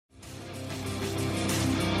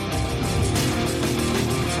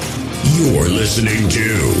You're listening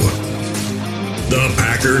to the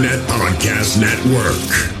Packernet Podcast Network.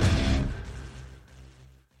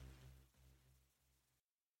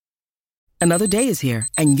 Another day is here,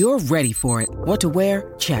 and you're ready for it. What to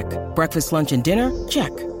wear? Check. Breakfast, lunch, and dinner?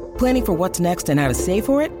 Check. Planning for what's next and how to save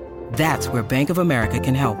for it? That's where Bank of America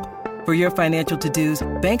can help. For your financial to-dos,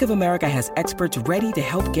 Bank of America has experts ready to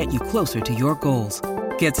help get you closer to your goals.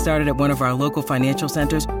 Get started at one of our local financial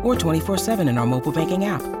centers or 24/7 in our mobile banking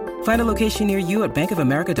app. Find a location near you at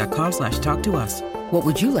bankofamerica.com/talktous. What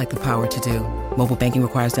would you like the power to do? Mobile banking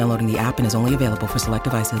requires downloading the app and is only available for select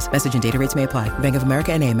devices. Message and data rates may apply. Bank of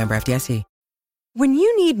America N.A., member FDIC. When you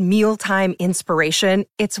need mealtime inspiration,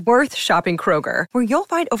 it's worth shopping Kroger, where you'll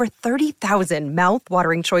find over 30,000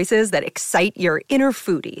 mouth-watering choices that excite your inner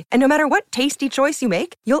foodie. And no matter what tasty choice you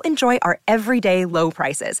make, you'll enjoy our everyday low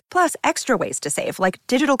prices, plus extra ways to save, like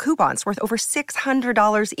digital coupons worth over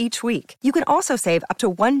 $600 each week. You can also save up to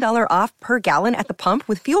 $1 off per gallon at the pump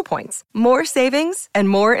with fuel points. More savings and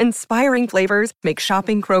more inspiring flavors make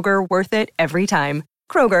shopping Kroger worth it every time.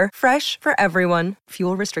 Kroger, fresh for everyone.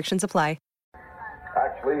 Fuel restrictions apply.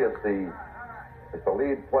 Actually, it's the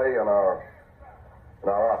lead play in our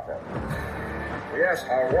offense. We ask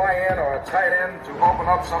our YN or a tight end to open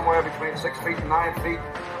up somewhere between 6 feet and 9 feet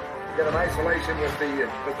to get an isolation with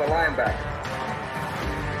the linebacker.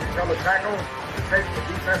 Tell the tackle to take the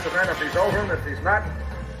defensive end if he's over him. If he's not,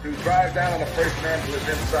 to drive down on the first man to his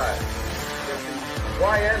inside. If the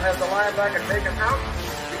YN has the linebacker taken out,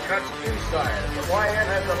 he cuts inside. If the YN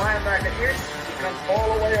has the linebacker in, he comes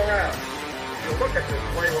all the way around. You look at this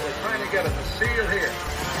play where we're trying to get a seal here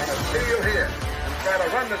and a seal here and try to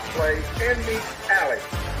run this play in the alley.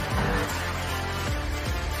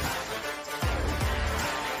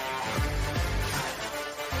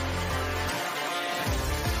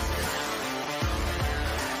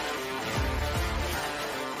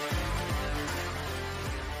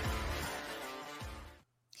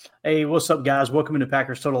 Hey, what's up, guys? Welcome to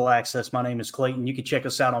Packers Total Access. My name is Clayton. You can check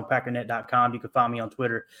us out on Packernet.com. You can find me on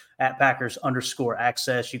Twitter at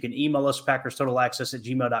Packers_access. You can email us,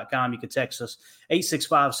 PackersTotalAccess@gmail.com. You can text us,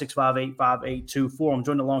 865-658-5824. I'm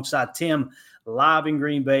joined alongside Tim, live in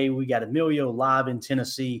Green Bay. We got Emilio live in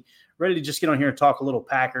Tennessee, ready to just get on here and talk a little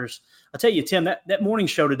Packers. I'll tell you, Tim, that morning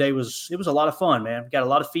show today was a lot of fun, man. We got a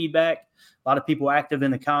lot of feedback, a lot of people active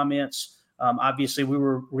in the comments. Obviously, we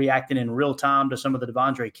were reacting in real time to some of the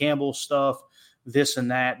Devondre Campbell stuff, this and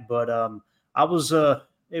that. But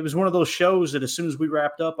it was one of those shows that as soon as we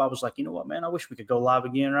wrapped up, I was like, you know what, man, I wish we could go live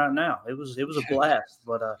again right now. It was a blast.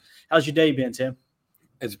 But how's your day been, Tim?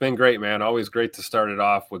 It's been great, man. Always great to start it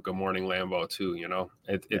off with Good Morning Lambeau too. You know,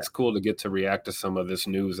 it's cool to get to react to some of this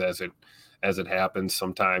news as it happens.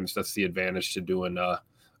 Sometimes that's the advantage to doing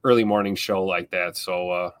early morning show like that.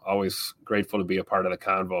 So always grateful to be a part of the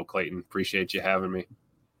convo, Clayton. Appreciate you having me.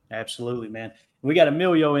 Absolutely, man. We got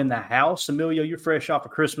Emilio in the house. Emilio, you're fresh off a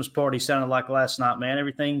Christmas party. Sounded like last night, man.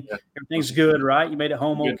 Everything's good, right? You made it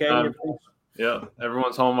home good okay? Yeah,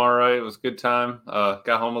 everyone's home all right. It was a good time.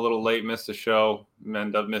 Got home a little late, missed the show.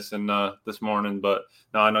 Ended up missing this morning. But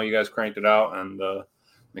no, I know you guys cranked it out, and I'm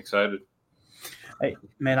excited. Hey,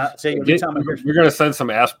 man, I tell you, we're going to send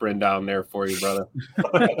some aspirin down there for you, brother.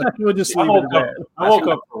 We'll just leave it at that. I woke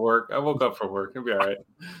up for work. It'll be all right.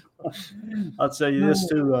 I'll tell you this,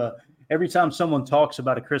 too. Every time someone talks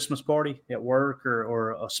about a Christmas party at work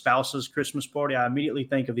or a spouse's Christmas party, I immediately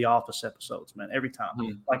think of the Office episodes, man, every time.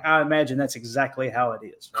 Mm-hmm. Like, I imagine that's exactly how it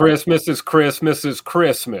is. Right? Christmas is Christmas is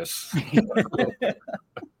Christmas.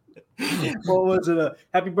 What was it?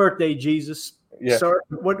 Happy birthday, Jesus. Yeah. Sorry,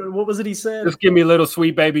 what was it he said? Just give me little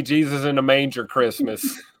sweet baby Jesus in a manger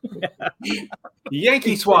Christmas.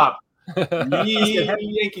 Yankee swap.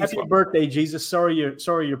 Happy birthday, Jesus. Sorry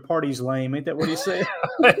your party's lame. Ain't that what he said?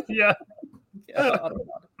 Yeah.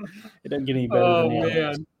 It doesn't get any better than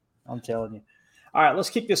that. I'm telling you. All right, let's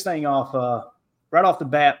kick this thing off. Right off the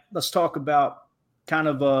bat, let's talk about kind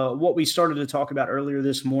of what we started to talk about earlier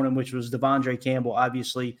this morning, which was Devondre Campbell.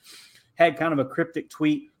 Obviously, had kind of a cryptic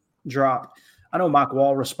tweet dropped. I know Mike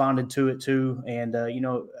Wall responded to it too, and I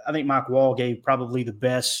think Mike Wall gave probably the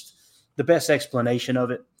best explanation of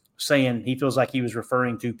it, saying he feels like he was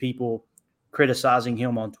referring to people criticizing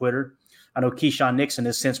him on Twitter. I know Keyshawn Nixon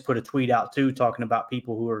has since put a tweet out too, talking about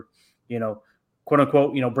people who are, quote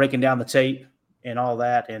unquote, breaking down the tape and all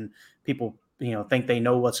that, and people, think they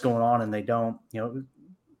know what's going on and they don't.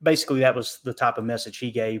 Basically that was the type of message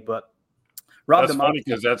he gave. But Rob, that's funny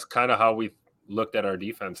because that's kind of how we looked at our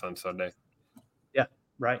defense on Sunday. Yeah,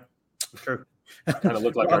 right. True. Kind of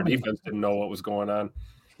looked like our defense didn't know what was going on.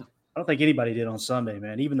 I don't think anybody did on Sunday,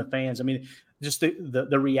 man. Even the fans. I mean, just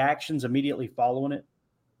the reactions immediately following it.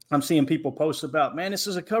 I'm seeing people post about, man, this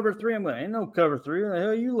is a cover 3. I'm going, ain't no cover 3. What the hell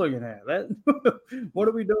are you looking at? That what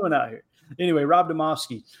are we doing out here? Anyway, Rob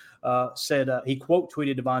Domofsky said he quote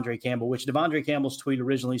tweeted Devondre Campbell, which Devondre Campbell's tweet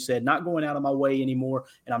originally said, not going out of my way anymore,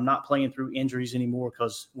 and I'm not playing through injuries anymore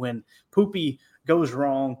because when Poopy goes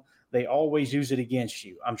wrong, they always use it against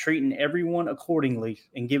you. I'm treating everyone accordingly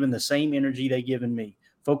and giving the same energy they given me.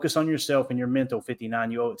 Focus on yourself and your mental,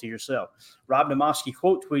 59. You owe it to yourself. Rob Domofsky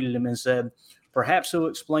quote tweeted him and said, perhaps he'll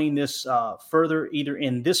explain this further either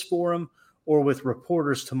in this forum or with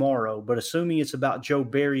reporters tomorrow, but assuming it's about Joe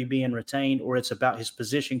Barry being retained or it's about his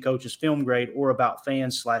position coach's film grade or about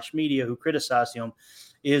fans/media who criticized him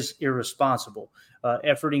is irresponsible.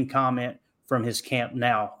 Efforting comment from his camp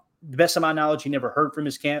now. The best of my knowledge, he never heard from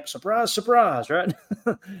his camp. Surprise, surprise, right?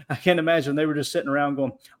 I can't imagine they were just sitting around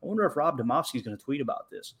going, I wonder if Rob Domofsky is going to tweet about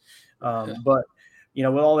this. But, with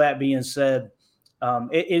all that being said,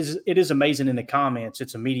 it is amazing in the comments.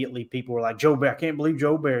 It's immediately people were like, Joe Barry, I can't believe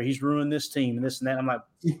Joe Barry. He's ruined this team and this and that. I'm like,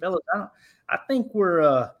 fellas, I think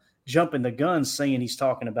we're jumping the gun saying he's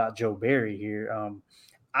talking about Joe Barry here.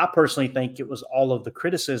 I personally think it was all of the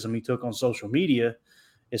criticism he took on social media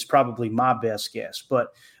is probably my best guess.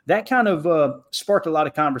 But that kind of sparked a lot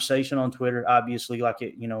of conversation on Twitter, obviously, like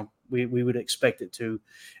it, we would expect it to.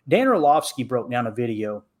 Dan Orlovsky broke down a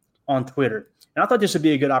video on Twitter. And I thought this would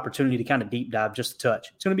be a good opportunity to kind of deep dive just a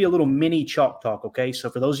touch. It's going to be a little mini chalk talk, okay? So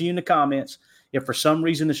for those of you in the comments, if for some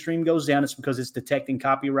reason the stream goes down, it's because it's detecting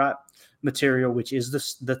copyright material, which is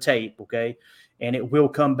the tape, okay? And it will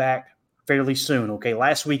come back fairly soon, okay?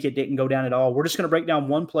 Last week it didn't go down at all. We're just going to break down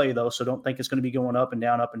one play, though, so don't think it's going to be going up and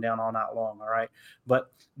down all night long, all right?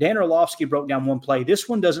 But Dan Orlovsky broke down one play. This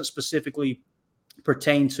one doesn't specifically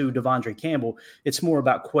pertain to Devondre Campbell. It's more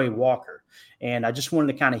about Quay Walker. And I just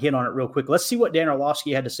wanted to kind of hit on it real quick. Let's see what Dan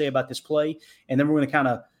Orlovsky had to say about this play, and then we're going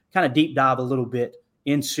to kind of deep dive a little bit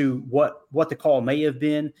into what the call may have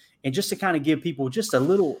been, and just to kind of give people just a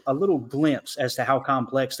little glimpse as to how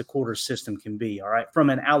complex the quarter system can be, all right, from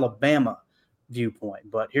an Alabama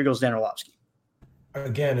viewpoint. But here goes Dan Orlovsky.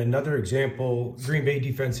 Again, another example, Green Bay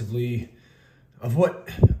defensively, of what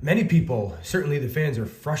many people, certainly the fans, are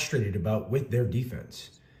frustrated about with their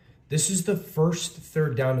defense. This is the first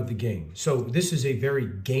third down of the game. So this is a very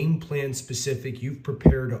game plan specific, you've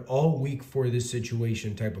prepared all week for this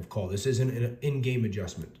situation type of call. This isn't an in-game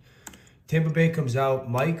adjustment. Tampa Bay comes out,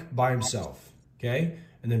 Mike by himself, okay?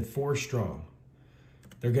 And then 4 strong.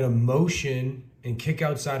 They're going to motion and kick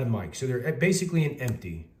outside of Mike. So they're basically an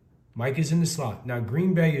empty. Mike is in the slot. Now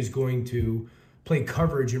Green Bay is going to play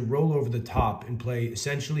coverage and roll over the top and play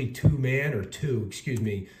essentially two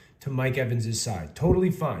to Mike Evans' side.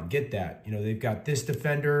 Totally fine. Get that. They've got this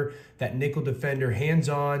defender, that nickel defender,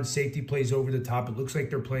 hands-on, safety plays over the top. It looks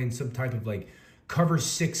like they're playing some type of like cover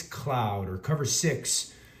 6 cloud or cover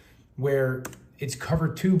 6 where it's cover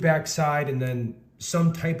 2 backside and then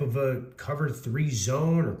some type of a cover 3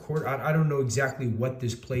 zone or quarter. I don't know exactly what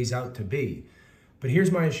this plays out to be. But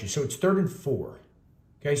here's my issue. So it's 3rd and 4.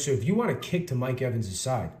 Okay, so if you want to kick to Mike Evans'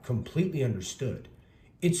 side, completely understood.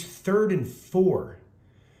 It's 3rd and 4.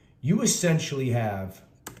 You essentially have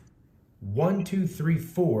 1, 2, 3,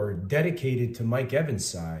 4 dedicated to Mike Evans'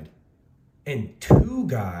 side and 2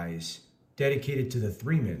 guys dedicated to the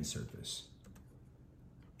 3-man surface.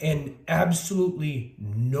 And absolutely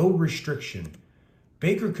no restriction.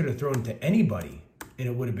 Baker could have thrown to anybody and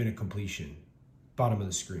it would have been a completion. Bottom of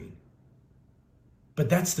the screen. But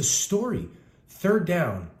that's the story. 3rd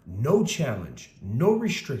down, no challenge, no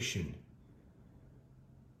restriction.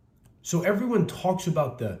 So everyone talks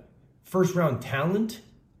about the first round talent,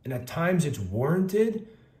 and at times it's warranted.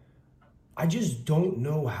 I just don't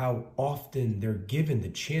know how often they're given the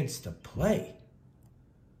chance to play.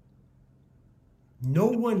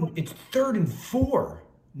 It's 3rd and 4.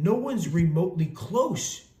 No one's remotely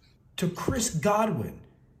close to Chris Godwin,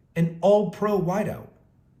 an all-pro wideout.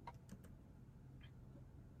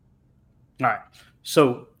 All right.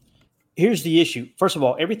 So here's the issue. First of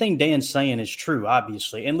all, everything Dan's saying is true,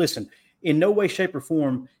 obviously. And listen, in no way, shape, or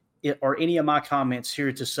form are any of my comments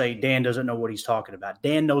here to say Dan doesn't know what he's talking about.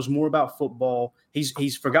 Dan knows more about football.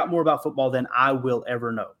 He's forgot more about football than I will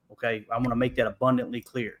ever know. Okay. I want to make that abundantly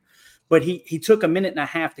clear. But he took a minute and a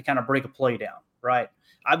half to kind of break a play down, right?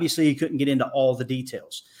 Obviously, he couldn't get into all the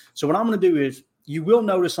details. So what I'm going to do is you will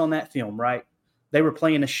notice on that film, right? They were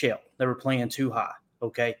playing a shell. They were playing too high.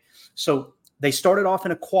 Okay. So they started off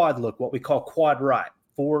in a quad look, what we call quad right.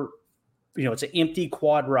 It's an empty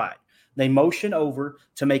quad right. They motion over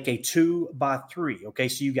to make a 2-by-3. Okay.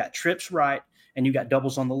 So you got trips right and you got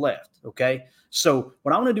doubles on the left. Okay. So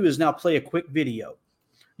what I'm going to do is now play a quick video.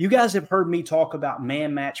 You guys have heard me talk about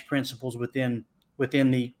man match principles within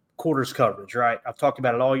the quarters coverage, right? I've talked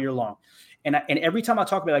about it all year long. And every time I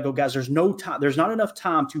talk about it, I go, guys, there's no time. There's not enough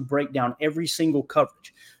time to break down every single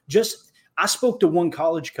coverage. I spoke to one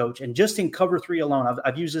college coach, and just in cover 3 alone,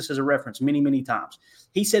 I've used this as a reference many, many times.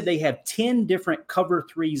 He said they have 10 different cover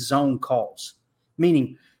 3 zone calls,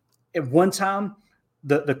 meaning at one time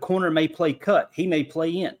the corner may play cut. He may play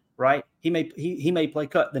in, right? He may play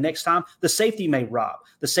cut. The next time, the safety may rob.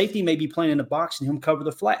 The safety may be playing in the box and him cover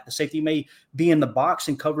the flat. The safety may be in the box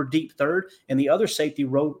and cover deep third, and the other safety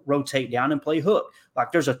rotate down and play hook.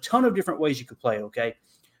 Like, there's a ton of different ways you could play, okay?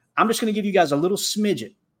 I'm just going to give you guys a little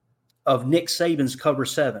smidget of Nick Saban's cover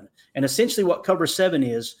 7. And essentially what cover 7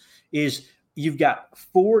 is you've got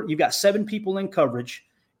 7 people in coverage,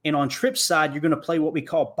 and on Tripp's side, you're going to play what we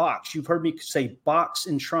call box. You've heard me say box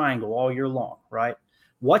and triangle all year long, right?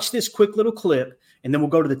 Watch this quick little clip, and then we'll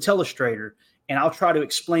go to the telestrator, and I'll try to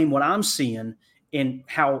explain what I'm seeing and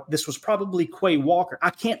how this was probably Quay Walker. I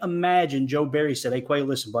can't imagine Joe Barry said, "Hey, Quay,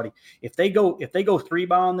 listen, buddy, if they go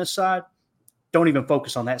 3-by on this side, don't even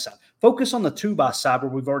focus on that side. Focus on the 2-by side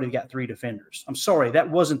where we've already got 3 defenders." I'm sorry, that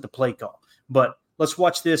wasn't the play call, but let's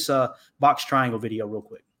watch this box triangle video real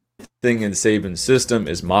quick. Thing in Saban's system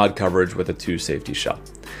is mod coverage with a 2 safety shell.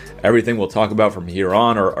 Everything we'll talk about from here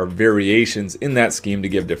on are variations in that scheme to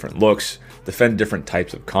give different looks, defend different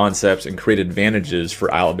types of concepts, and create advantages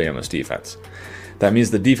for Alabama's defense. That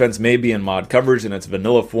means the defense may be in mod coverage in its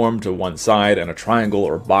vanilla form to one side and a triangle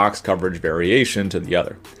or box coverage variation to the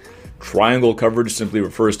other. Triangle coverage simply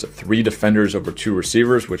refers to 3 defenders over 2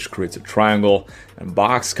 receivers, which creates a triangle, and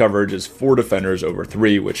box coverage is 4 defenders over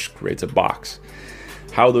 3, which creates a box.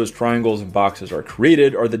 How those triangles and boxes are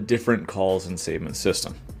created are the different calls in Saban's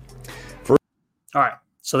system. All right,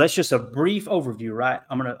 so that's just a brief overview, right?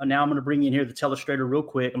 I'm gonna bring you in here the telestrator real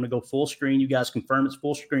quick. I'm gonna go full screen. You guys confirm it's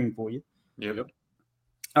full screen for you. Yep.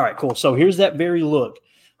 All right, cool. So here's that very look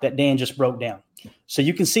that Dan just broke down. So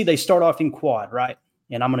you can see they start off in quad, right?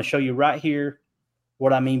 And I'm going to show you right here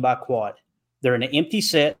what I mean by quad. They're in an empty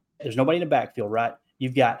set. There's nobody in the backfield, right?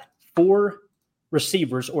 You've got 4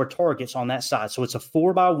 receivers or targets on that side. So it's a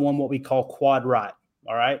 4-by-1, what we call quad right.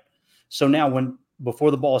 All right. So now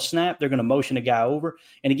before the ball is snapped, they're going to motion a guy over.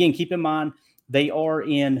 And again, keep in mind, they are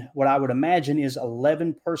in what I would imagine is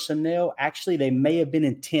 11 personnel. Actually, they may have been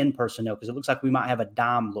in 10 personnel because it looks like we might have a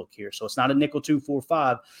dime look here. So it's not a nickel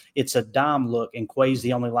 2-4-5. It's a dime look, and Quay's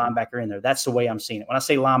the only linebacker in there. That's the way I'm seeing it. When I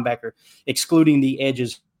say linebacker, excluding the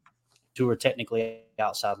edges who are technically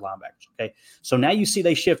outside linebackers. Okay. So now you see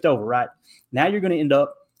they shift over, right? Now you're going to end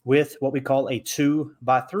up with what we call a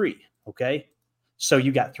 2-by-3. Okay. So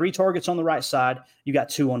you got 3 targets on the right side. You got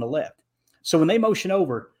 2 on the left. So when they motion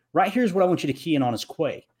over, right here's what I want you to key in on is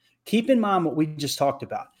Quay. Keep in mind what we just talked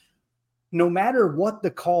about. No matter what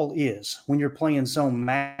the call is when you're playing zone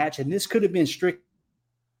match, and this could have been strictly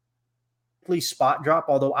spot drop,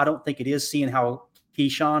 although I don't think it is, seeing how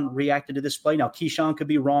Keyshawn reacted to this play. Now, Keyshawn could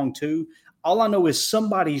be wrong too. All I know is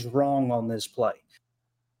somebody's wrong on this play.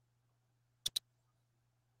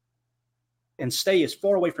 And stay as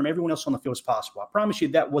far away from everyone else on the field as possible. I promise you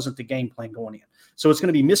that wasn't the game plan going in. So it's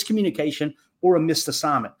going to be miscommunication or a missed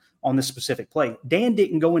assignment on this specific play. Dan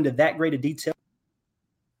didn't go into that great a detail.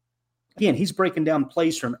 Again, he's breaking down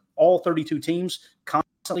plays from all 32 teams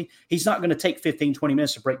constantly. He's not going to take 15, 20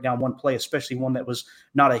 minutes to break down one play, especially one that was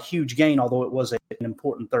not a huge gain, although it was an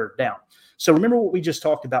important third down. So remember what we just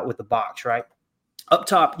talked about with the box, right? Up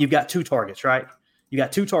top, you've got 2 targets, right? You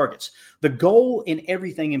got 2 targets. The goal in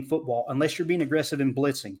everything in football, unless you're being aggressive and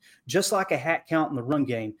blitzing, just like a hat count in the run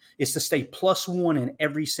game, is to stay +1 in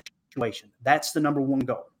every situation. That's the number one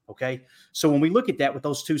goal, okay? So when we look at that with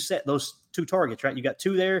those 2 targets, right, you got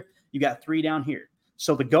 2 there, you got 3 down here.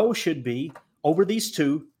 So the goal should be over these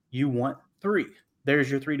 2, you want 3. There's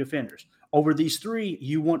your 3 defenders. Over these 3,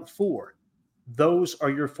 you want 4. Those are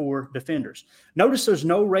your 4 defenders. Notice there's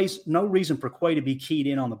no reason for Quay to be keyed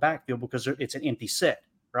in on the backfield because it's an empty set,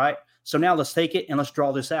 right? So now let's take it and let's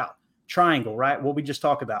draw this out. Triangle, right? What we just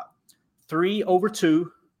talked about. 3 over 2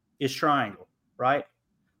 is triangle, right?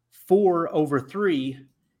 4 over 3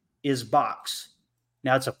 is box.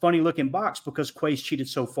 Now, it's a funny looking box because Quay's cheated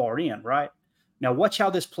so far in, right? Now, watch how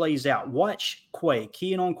this plays out. Watch Quay.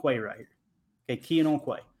 Key in on Quay right here. Okay, key in on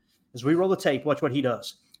Quay. As we roll the tape, watch what he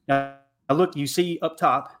does. Now, look, you see up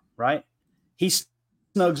top, right? He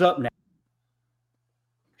snugs up now.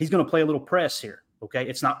 He's going to play a little press here, okay?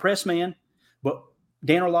 It's not press man, but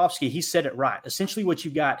Dan Orlovsky, he said it right. Essentially what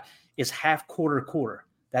you've got is half, quarter, quarter.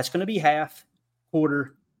 That's going to be half,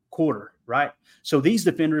 quarter, quarter, right? So these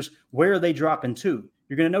defenders, where are they dropping to?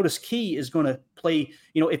 You're going to notice Key is going to play,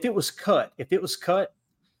 if it was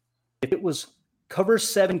cover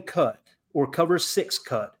 7 cut or cover 6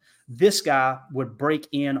 cut, this guy would break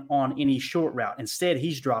in on any short route. Instead,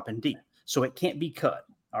 he's dropping deep. So it can't be cut.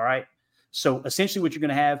 All right. So essentially what you're going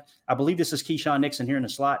to have, I believe this is Keyshawn Nixon here in the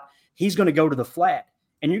slot. He's going to go to the flat,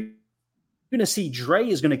 and you're going to see Dre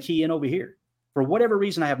is going to key in over here. For whatever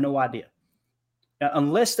reason, I have no idea.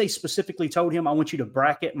 Unless they specifically told him, I want you to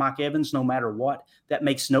bracket Mike Evans no matter what, that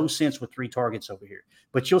makes no sense with 3 targets over here.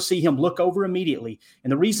 But you'll see him look over immediately.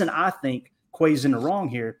 And the reason I think Quay's in the wrong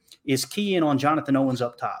here is key in on Jonathan Owens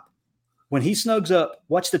up top. When he snugs up,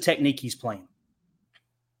 watch the technique he's playing.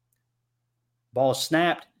 Ball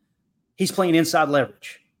snapped. He's playing inside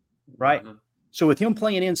leverage, right? Mm-hmm. So with him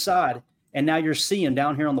playing inside, and now you're seeing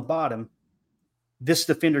down here on the bottom, this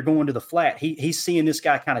defender going to the flat, he's seeing this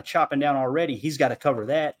guy kind of chopping down already. He's got to cover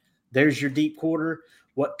that. There's your deep quarter.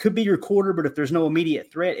 What could be your quarter, but if there's no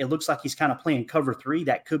immediate threat, it looks like he's kind of playing cover 3.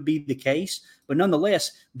 That could be the case. But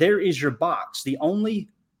nonetheless, there is your box. The only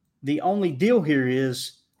deal here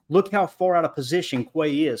is look how far out of position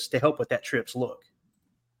Quay is to help with that trips look.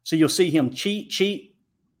 So you'll see him cheat.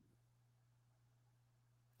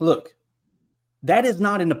 Look, that is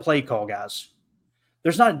not in the play call, guys.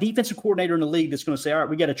 There's not a defensive coordinator in the league that's going to say, all right,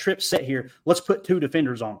 we got a trip set here. Let's put 2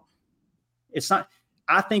 defenders on them. It's not.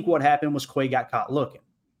 I think what happened was Quay got caught looking.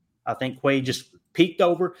 I think Quay just peeked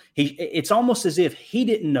over. It's almost as if he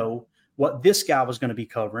didn't know what this guy was going to be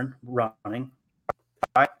covering, running,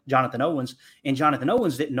 right? Jonathan Owens. And Jonathan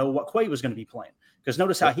Owens didn't know what Quay was going to be playing. Because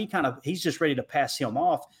notice how he's just ready to pass him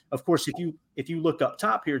off. Of course, if you look up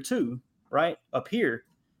top here too, right, up here,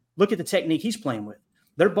 look at the technique he's playing with.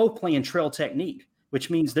 They're both playing trail technique, which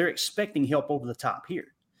means they're expecting help over the top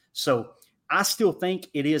here. So I still think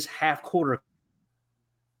it is half quarter,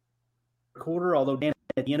 although Dan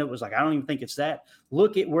at the end it was like, I don't even think it's that.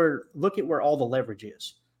 Look at where all the leverage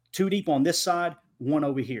is. 2 deep on this side, 1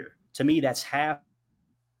 over here. To me, that's half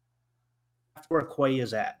where Quay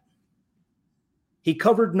is at. He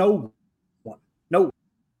covered no one.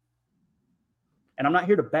 And I'm not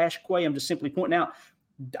here to bash Quay. I'm just simply pointing out,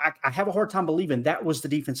 I have a hard time believing that was the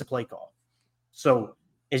defensive play call. So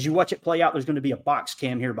as you watch it play out, there's going to be a box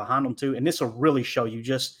cam here behind him too. And this will really show you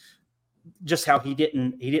just how he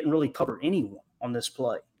didn't really cover anyone on this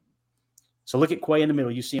play. So look at Quay in the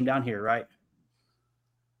middle. You see him down here, right?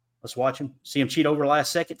 Let's watch him. See him cheat over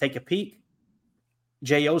last second, take a peek.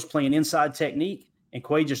 J.O.'s playing inside technique, and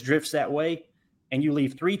Quay just drifts that way, and you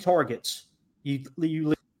leave 3 targets. You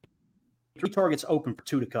leave 3 targets open for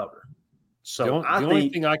 2 to cover. So I think, only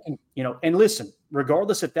thing I can, and listen,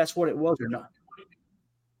 regardless if that's what it was or not.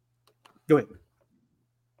 Go ahead.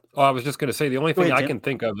 Oh, I was just going to say the only thing I can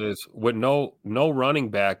think of is with no running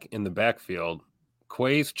back in the backfield,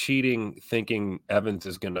 Quay's cheating, thinking Evans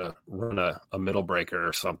is going to run a middle breaker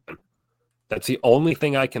or something. That's the only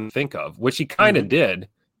thing I can think of, which he kind of did.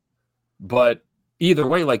 But either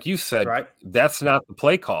way, like you said, right, that's not the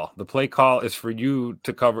play call. The play call is for you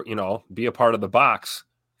to cover, be a part of the box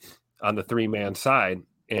on the 3-man side,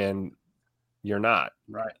 and you're not.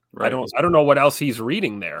 Right. I don't know what else he's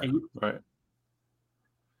reading there. Right.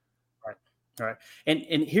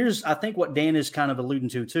 And here's, I think what Dan is kind of alluding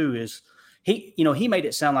to too is he made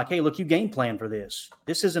it sound like, hey, look, you game plan for this.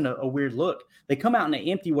 This isn't a weird look. They come out and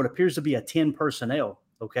they empty what appears to be a 10 personnel.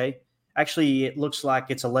 Okay. Actually, it looks like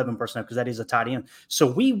it's 11 personnel because that is a tight end. So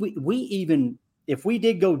we even, if we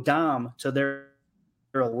did go dime to their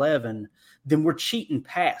 11, then we're cheating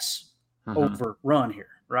pass over run here.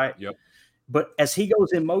 Right. Yep. But as he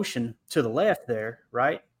goes in motion to the left there,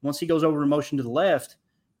 right? Once he goes over in motion to the left,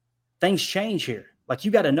 things change here. Like,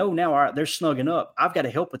 you got to know now, all right, they're snugging up. I've got to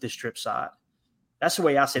help with this trip side. That's the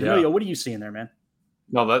way I said, Emilio, what are you seeing there, man?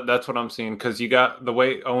 No, that's what I'm seeing, because you got the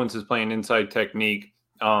way Owens is playing inside technique.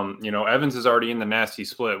 Evans is already in the nasty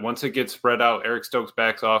split. Once it gets spread out, Eric Stokes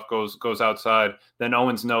backs off, goes outside. Then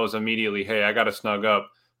Owens knows immediately, hey, I got to snug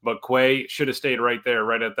up. But Quay should have stayed right there,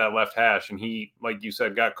 right at that left hash. And he, like you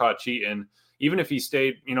said, got caught cheating. Even if he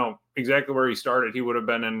stayed, exactly where he started, he would have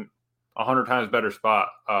been in 100 times better spot.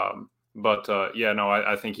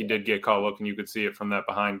 I think he did get caught looking. You could see it from that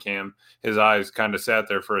behind cam. His eyes kind of sat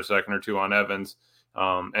there for a second or two on Evans.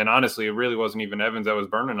 And honestly, it really wasn't even Evans that was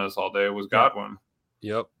burning us all day. It was Godwin.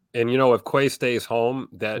 Yep. And if Quay stays home,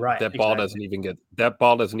 that ball doesn't even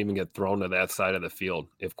get thrown to that side of the field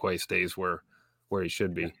if Quay stays where he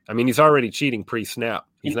should be. I mean, he's already cheating pre-snap.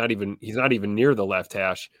 He's not even near the left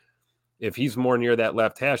hash. If he's more near that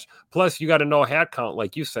left hash, plus you got to know hat count,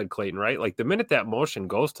 like you said, Clayton, right? Like, the minute that motion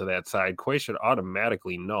goes to that side, Quay should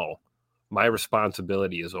automatically know my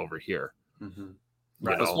responsibility is over here. Mm-hmm.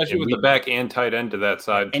 Right. Especially with the back and tight end to that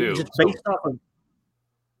side too. Just based off of,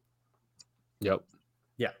 yep.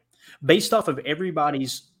 Yeah. Based off of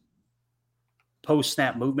everybody's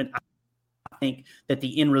post-snap movement, I think that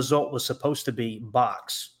the end result was supposed to be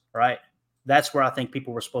box, right? That's where I think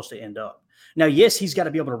people were supposed to end up. Now, yes, he's got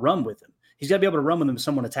to be able to run with him. He's got to be able to run with him if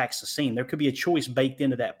someone attacks the seam. There could be a choice baked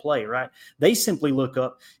into that play, right? They simply look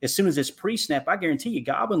up. As soon as it's pre-snap, I guarantee you,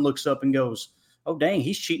 Godwin looks up and goes, oh, dang,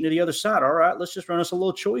 he's cheating to the other side. All right, let's just run us a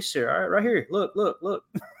little choice here. All right, right here. Look.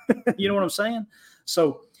 You know what I'm saying?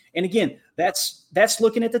 So, and again, that's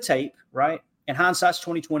looking at the tape, right? And hindsight's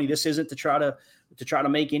 2020. This isn't to try to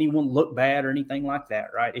make anyone look bad or anything like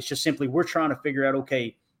that, right? It's just simply we're trying to figure out,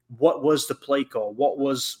 okay, what was the play call? What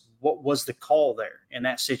was the call there in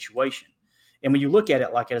that situation? And when you look at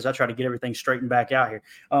it like that, as I try to get everything straightened back out here,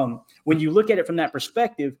 when you look at it from that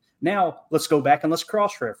perspective, now let's go back and let's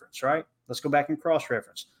cross-reference, right? Let's go back and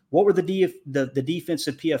cross-reference. What were the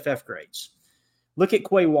defensive PFF grades? Look at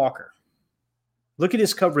Quay Walker. Look at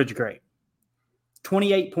his coverage grade,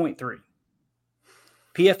 28.3.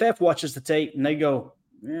 PFF watches the tape and they go,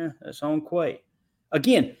 yeah, that's on Quay.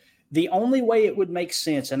 Again, the only way it would make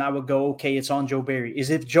sense, and I would go, okay, it's on Joe Barry, is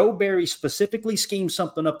if Joe Barry specifically schemed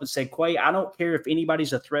something up and said, Quay, I don't care if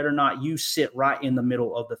anybody's a threat or not, you sit right in the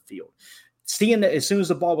middle of the field. Seeing that as soon as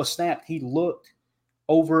the ball was snapped, he looked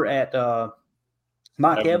over at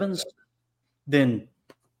Mike Evans, then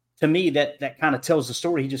to me that kind of tells the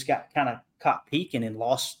story. He just got kind of caught peeking and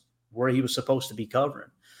lost where he was supposed to be covering.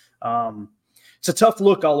 It's a tough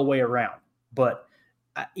look all the way around, but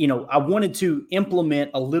I wanted to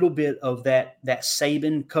implement a little bit of that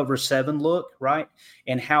Saban cover 7 look, right?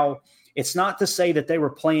 And how it's not to say that they were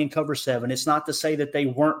playing cover 7. It's not to say that they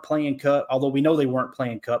weren't playing cut, although we know they weren't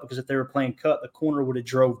playing cut, because if they were playing cut, the corner would have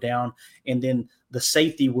drove down and then the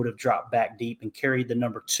safety would have dropped back deep and carried the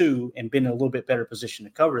number 2 and been in a little bit better position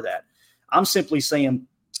to cover that. I'm simply saying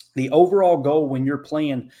the overall goal when you're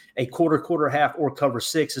playing a quarter, half, or cover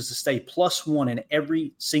 6 is to stay +1 in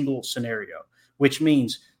every single scenario, which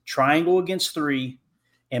means triangle against 3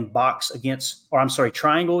 and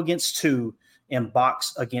triangle against 2 and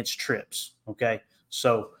box against trips. Okay.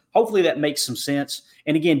 So hopefully that makes some sense.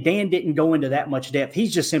 And again, Dan didn't go into that much depth.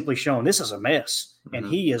 He's just simply showing this is a mess. And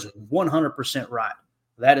he is 100% right.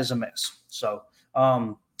 That is a mess. So,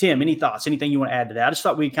 Tim, any thoughts, anything you want to add to that? I just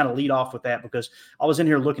thought we'd kind of lead off with that because I was in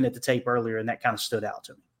here looking at the tape earlier and that kind of stood out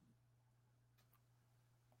to me.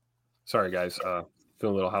 Sorry, guys. Doing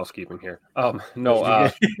a little housekeeping here. I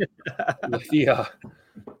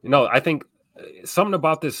think something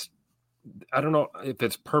about this, I don't know if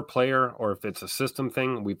it's per player or if it's a system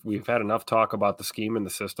thing. We've had enough talk about the scheme and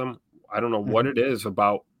the system. I don't know what it is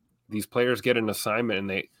about these players get an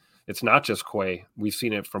assignment and it's not just Quay. We've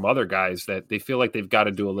seen it from other guys that they feel like they've got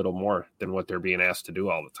to do a little more than what they're being asked to do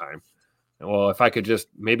all the time. Well, if I could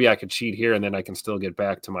maybe I could cheat here and then I can still get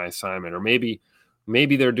back to my assignment. Or maybe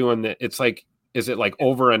they're doing that. It's like, is it like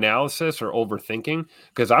over analysis or overthinking?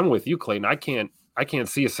 Because I'm with you, Clayton. I can't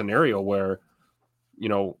see a scenario where,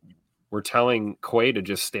 we're telling Quay to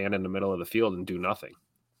just stand in the middle of the field and do nothing.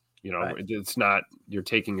 Right. It's not, you're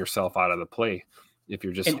taking yourself out of the play if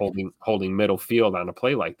you're just holding middle field on a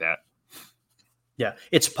play like that. Yeah,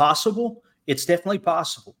 it's possible. It's definitely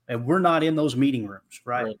possible. And we're not in those meeting rooms,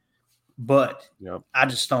 right? But I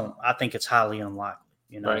just don't. I think it's highly unlikely.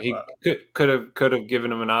 Right. He could have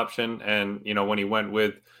given him an option, and when he went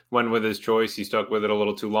with his choice, he stuck with it a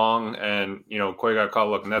little too long, and Quay got caught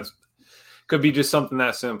looking. That's could be just something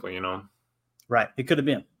that simple, Right. It could have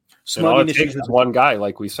been. All it takes is one guy,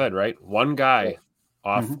 like we said, right? One guy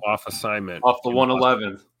off assignment, off the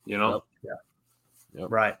 111th. Yep.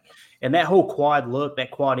 Right. And that whole quad look,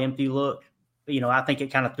 that quad empty look, I think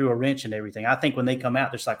it kind of threw a wrench in everything. I think when they come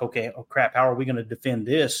out, it's like, okay, oh crap, how are we going to defend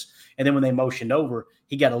this? And then when they motioned over,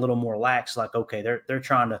 he got a little more lax, like, okay, they're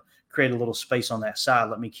trying to create a little space on that side.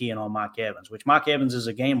 Let me key in on Mike Evans, which Mike Evans is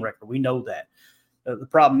a game wrecker. We know that. The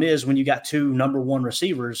problem is when you got 2 number 1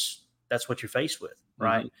 receivers, that's what you're faced with,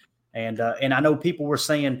 right? And I know people were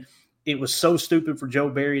saying it was so stupid for Joe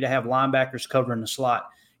Barry to have linebackers covering the slot.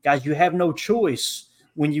 Guys, you have no choice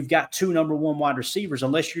when you've got 2 number 1 wide receivers,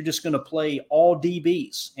 unless you're just going to play all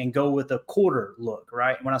DBs and go with a quarter look,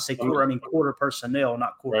 right? When I say quarter, I mean quarter personnel,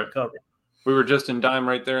 not quarter cover. We were just in dime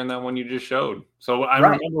right there in that one you just showed. So I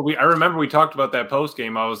remember we talked about that post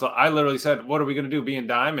game. I literally said, "What are we going to do? Be in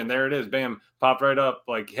dime?" And there it is, bam, popped right up.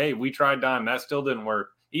 Like, hey, we tried dime, that still didn't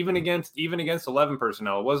work. Even against 11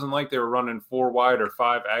 personnel, it wasn't like they were running 4 wide or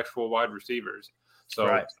 5 actual wide receivers.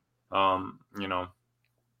 So, yeah,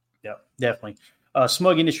 definitely.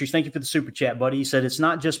 Smug Industries, thank you for the super chat, buddy. He said, it's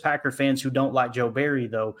not just Packer fans who don't like Joe Barry,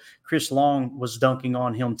 though. Chris Long was dunking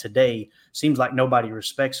on him today. Seems like nobody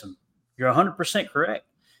respects him. You're 100% correct.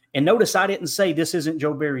 And notice I didn't say this isn't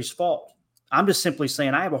Joe Barry's fault. I'm just simply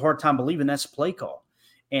saying I have a hard time believing that's a play call.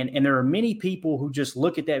 And there are many people who just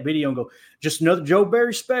look at that video and go, just another Joe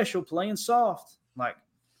Barry special playing soft. Like,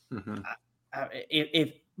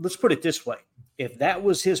 if let's put it this way, if that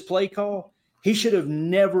was his play call, he should have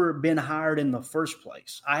never been hired in the first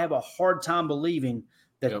place. I have a hard time believing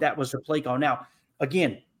that that was the play call. Now,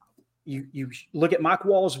 again, you look at Mike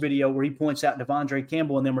Wall's video where he points out Devondre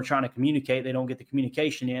Campbell, and then we're trying to communicate. They don't get the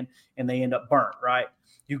communication in, and they end up burnt, right?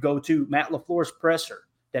 You go to Matt LaFleur's presser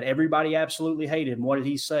that everybody absolutely hated, and what did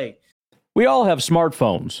he say? We all have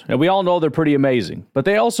smartphones, and we all know they're pretty amazing, but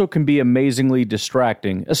they also can be amazingly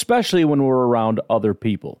distracting, especially when we're around other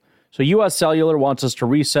people. So US Cellular wants us to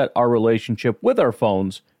reset our relationship with our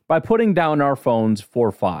phones by putting down our phones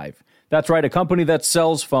for $5. That's right, a company that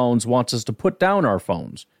sells phones wants us to put down our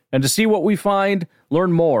phones. And to see what we find,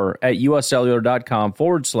 learn more at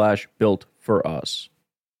uscellular.com/built for us.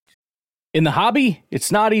 In the hobby,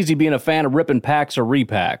 it's not easy being a fan of ripping packs or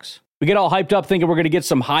repacks. We get all hyped up thinking we're going to get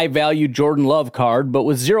some high-value Jordan Love card, but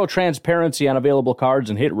with zero transparency on available cards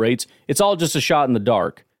and hit rates, it's all just a shot in the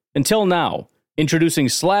dark. Until now, introducing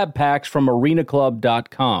slab packs from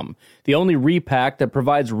arenaclub.com, the only repack that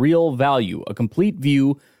provides real value, a complete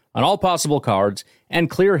view on all possible cards, and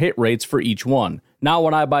clear hit rates for each one. Now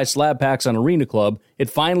when I buy slab packs on Arena Club, it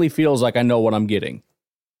finally feels like I know what I'm getting.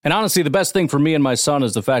 And honestly, the best thing for me and my son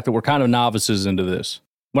is the fact that we're kind of novices into this.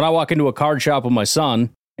 When I walk into a card shop with my son,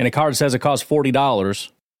 and a card says it costs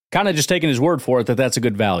 $40, kind of just taking his word for it that that's a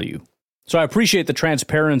good value. So I appreciate the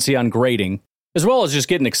transparency on grading, as well as just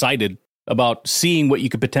getting excited about seeing what you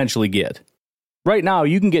could potentially get. Right now,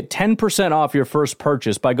 you can get 10% off your first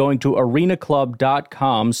purchase by going to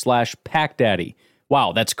arenaclub.com/packdaddy.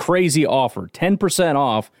 Wow, that's crazy offer. 10%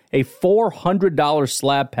 off a $400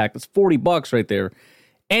 slab pack. That's $40 right there.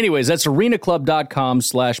 Anyways, that's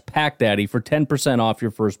arenaclub.com/packdaddy for 10% off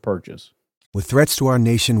your first purchase. With threats to our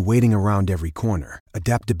nation waiting around every corner,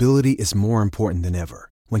 adaptability is more important than ever.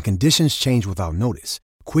 When conditions change without notice,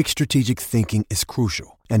 quick strategic thinking is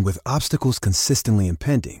crucial. And with obstacles consistently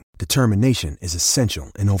impending, determination is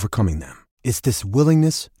essential in overcoming them. It's this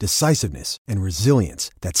willingness, decisiveness, and resilience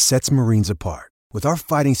that sets Marines apart. With our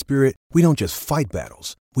fighting spirit, we don't just fight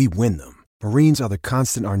battles, we win them. Marines are the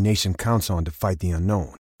constant our nation counts on to fight the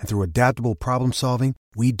unknown. And through adaptable problem solving,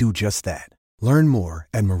 we do just that. Learn more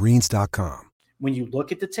at Marines.com. When you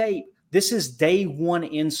look at the tape, this is day one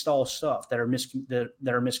install stuff that are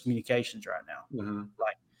miscommunications right now. Mm-hmm.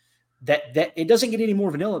 Like that it doesn't get any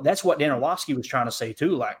more vanilla. That's what Dan Orlovsky was trying to say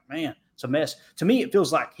too. Like, man, it's a mess. To me, it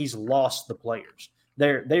feels like he's lost the players. They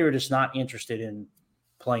are just not interested in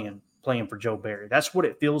playing for Joe Barry. That's what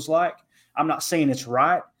it feels like. I'm not saying it's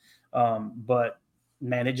right, but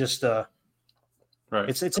man, it just right.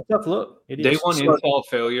 It's a tough look. Day one install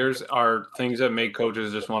failures are things that make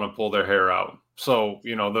coaches just want to pull their hair out. So,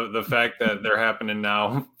 the fact that they're happening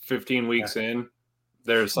now 15 weeks in,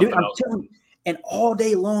 there's something else. Telling you, and all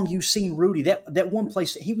day long you've seen Rudy, that one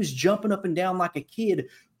place he was jumping up and down like a kid,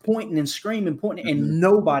 pointing and screaming, and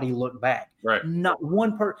nobody looked back. Right. Not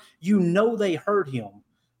one person. They heard him,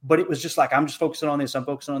 but it was just like, I'm just focusing on this. I'm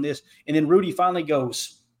focusing on this. And then Rudy finally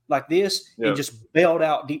goes like this and just bailed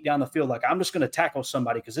out deep down the field. Like, I'm just going to tackle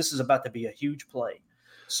somebody because this is about to be a huge play.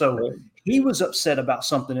 So he was upset about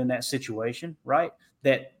something in that situation, right?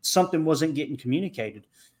 That something wasn't getting communicated.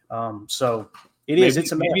 So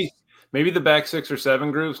it's a mess. Maybe the back 6 or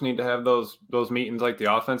 7 groups need to have those meetings like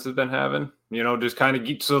the offense has been having, just kind of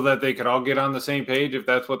get so that they could all get on the same page if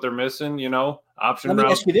that's what they're missing, option. Let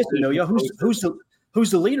me ask you this, who's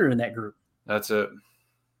the leader in that group? That's it.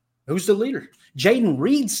 Who's the leader? Jaden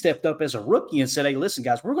Reed stepped up as a rookie and said, hey, listen,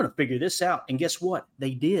 guys, we're going to figure this out. And guess what?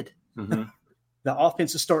 They did. Mm-hmm. The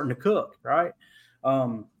offense is starting to cook, right?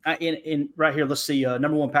 In right here, let's see.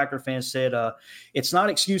 Number one Packer fan said, it's not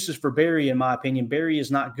excuses for Barry, in my opinion. Barry is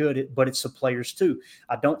not good, but it's the players too.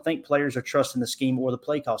 I don't think players are trusting the scheme or the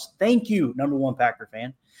play calls. Thank you, number one Packer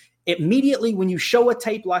fan. Immediately when you show a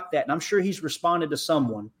tape like that, and I'm sure he's responded to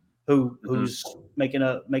someone who's making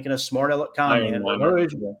a smart aleck comment.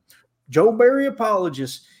 Joe Barry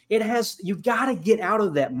apologist. You got to get out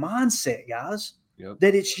of that mindset, guys. Yep.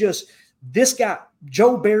 That it's just this guy,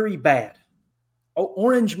 Joe Barry, bad. Oh,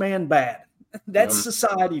 Orange Man bad. That's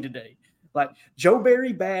society today. Like, Joe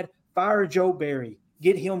Barry bad, fire Joe Barry,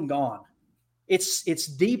 get him gone. It's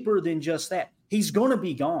deeper than just that. He's going to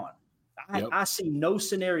be gone. I see no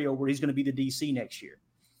scenario where he's going to be the DC next year.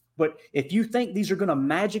 But if you think these are going to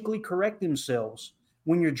magically correct themselves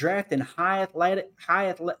when you're drafting high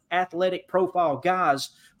athletic profile guys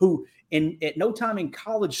who at no time in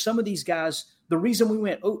college, some of these guys, the reason we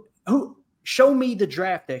went, who show me the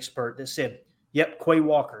draft expert that said Yep, Quay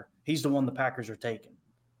Walker. He's the one the Packers are taking.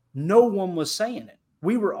 No one was saying it.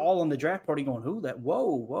 We were all in the draft party going, who that?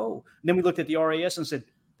 Whoa. And then we looked at the RAS and said,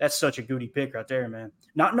 that's such a Goody pick right there, man.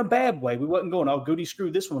 Not in a bad way. We wasn't going, oh, Goody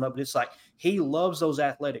screwed this one up. But it's like he loves those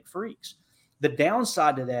athletic freaks. The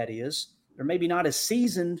downside to that is they're maybe not as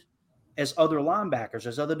seasoned as other linebackers,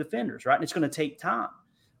 as other defenders, right? And it's going to take time.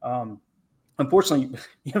 Unfortunately,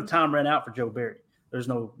 time ran out for Joe Barry. There's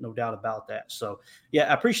no doubt about that. So, yeah,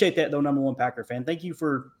 I appreciate that, though, number one Packer fan. Thank you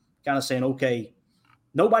for kind of saying, okay,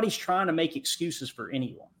 nobody's trying to make excuses for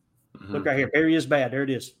anyone. Mm-hmm. Look right here. Barry is bad. There it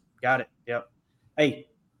is. Got it. Yep. Hey,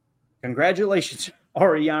 congratulations,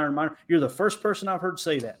 Ari Ironminer. You're the first person I've heard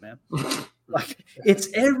say that, man. Like, it's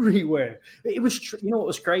everywhere. It was, you know what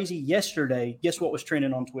was crazy? Yesterday, guess what was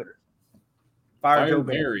trending on Twitter? Fire Joe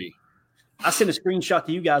Barry. I sent a screenshot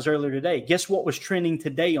to you guys earlier today. Guess what was trending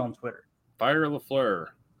today on Twitter? Fire LaFleur.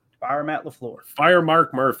 Fire Matt LaFleur. Fire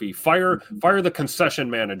Mark Murphy. Fire the concession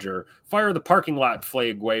manager. Fire the parking lot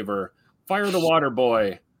flag waver. Fire the water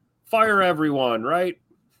boy. Fire everyone, right?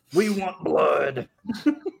 We want blood.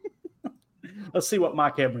 Let's see what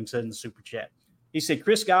Mike Hebring said in the super chat. He said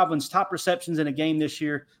Chris Godwin's top receptions in a game this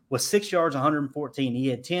year was 6 yards, 114. He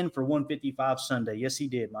had 10 for 155 Sunday. Yes, he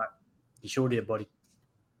did, Mike. He sure did, buddy.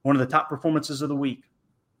 One of the top performances of the week.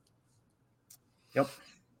 Yep.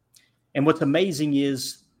 And what's amazing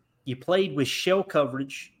is you played with shell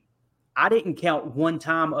coverage. I didn't count one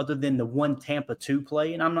time other than the one Tampa 2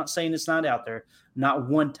 play, and I'm not saying it's not out there. Not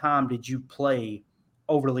one time did you play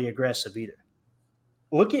overly aggressive either.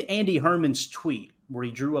 Look at Andy Herman's tweet where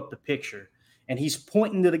he drew up the picture, and he's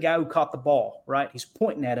pointing to the guy who caught the ball, right? He's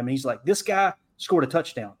pointing at him, and he's like, this guy scored a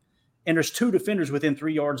touchdown. And there's 2 defenders within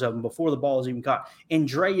 3 yards of him before the ball is even caught. And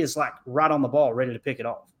Dre is like right on the ball, ready to pick it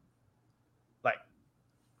off. Like,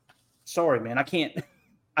 sorry, man, I can't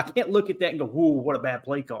look at that and go, whoa, what a bad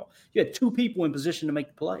play call. You had 2 people in position to make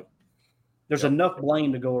the play. There's enough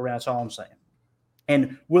blame to go around. That's all I'm saying.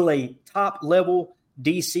 And will a top-level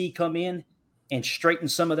DC come in and straighten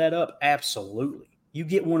some of that up? Absolutely. You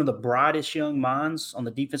get one of the brightest young minds on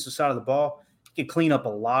the defensive side of the ball, you can clean up a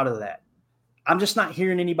lot of that. I'm just not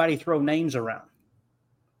hearing anybody throw names around.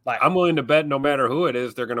 Like, I'm willing to bet no matter who it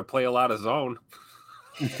is, they're going to play a lot of zone.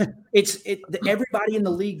 Everybody in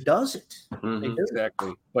the league does it. Mm-hmm,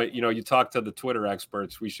 exactly. But, you talk to the Twitter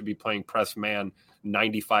experts, we should be playing press man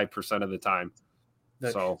 95% of the time.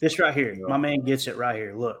 Look, so this right here, my man gets it right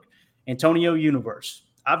here. Look, Antonio Universe.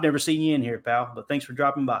 I've never seen you in here, pal, but thanks for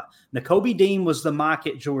dropping by. Nakobe Dean was the Mike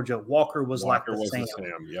at Georgia. Walker was the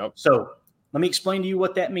Sam. Yep. So let me explain to you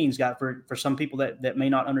what that means, guy, for some people that may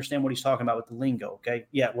not understand what he's talking about with the lingo, okay?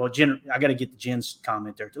 Yeah, well, Jen, I got to get to Jen's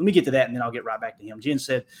comment there. Let me get to that, and then I'll get right back to him. Jen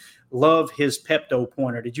said, love his Pepto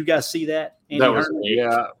pointer. Did you guys see that? Andy Herman?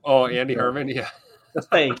 Yeah. Oh, Andy Herman, yeah.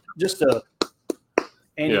 Hey,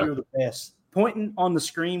 Andy, you're the best. Pointing on the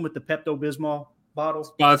screen with the Pepto-Bismol bottle.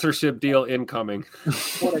 Sponsorship deal incoming.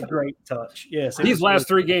 What a great touch. Yes. These last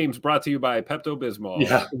 3 games brought to you by Pepto-Bismol.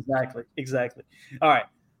 Yeah, exactly. All right.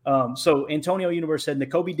 So Antonio Universe said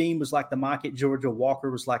Nakobe Dean was like the Mike at Georgia.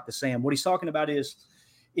 Walker was like the Sam. What he's talking about is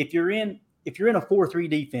if you're in a 4-3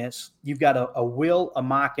 defense, you've got a Will, a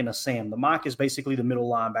Mike, and a Sam. The Mike is basically the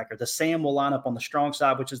middle linebacker. The Sam will line up on the strong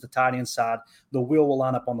side, which is the tight end side. The Will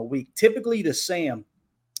line up on the weak. Typically, the Sam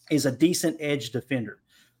is a decent edge defender.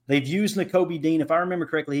 They've used Nakobe Dean. If I remember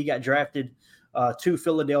correctly, he got drafted to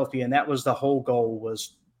Philadelphia, and that was the whole goal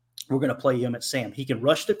was we're going to play him at Sam. He can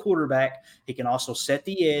rush the quarterback. He can also set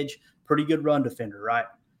the edge. Pretty good run defender, right?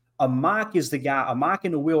 A Mike is the guy. A Mike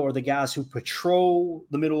and a Will are the guys who patrol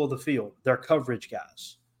the middle of the field. They're coverage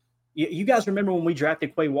guys. You guys remember when we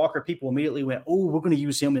drafted Quay Walker, people immediately went, oh, we're going to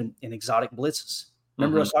use him in exotic blitzes.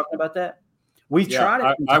 Remember us talking about that? We tried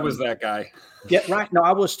it. I was that guy. Yeah, right. No,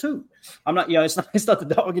 I was too. I'm not, it's not to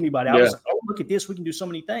dog anybody. I was like, oh, look at this. We can do so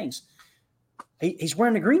many things. He's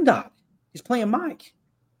wearing a green dot. He's playing Mike.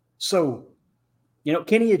 So,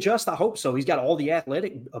 can he adjust? I hope so. He's got all the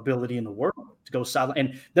athletic ability in the world to go sideline.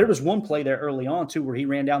 And there was one play there early on, too, where he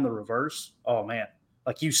ran down the reverse. Oh, man.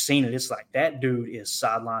 Like you've seen it. It's like that dude is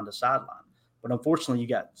sideline to sideline. But unfortunately, you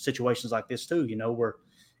got situations like this, too, where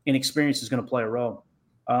inexperience is going to play a role.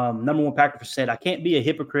 Number one Packer said, I can't be a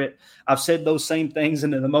hypocrite. I've said those same things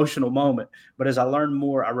in an emotional moment, but as I learn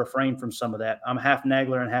more, I refrain from some of that. I'm half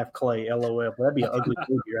Nagler and half Clay, LOL. But that'd be an ugly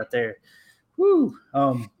movie right there. Woo.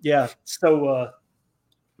 Yeah. So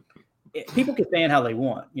people can fan how they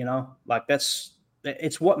want, like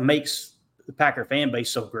it's what makes the Packer fan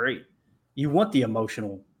base so great. You want the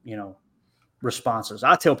emotional, responses.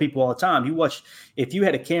 I tell people all the time, if you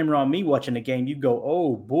had a camera on me watching the game, you go,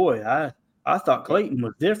 oh boy, I thought Clayton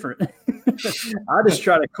was different. I just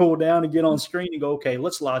try to cool down and get on screen and go, okay,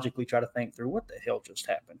 let's logically try to think through what the hell just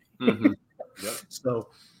happened. Mm-hmm. Yep. So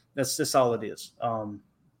that's all it is. All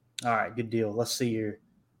right, good deal. Let's see here.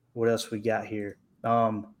 What else we got here?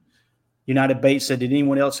 United Bates said, did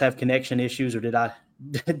anyone else have connection issues, or did I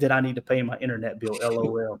need to pay my internet bill?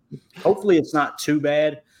 LOL. Hopefully it's not too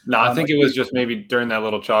bad. No, I think it was just maybe during that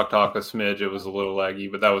little chalk talk a smidge. It was a little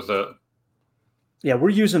laggy, but that was Yeah, we're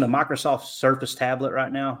using a Microsoft Surface tablet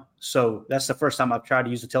right now. So that's the first time I've tried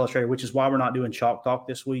to use the telestrator, which is why we're not doing chalk talk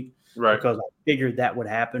this week. Right. Because I figured that would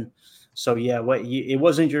happen. So, yeah, it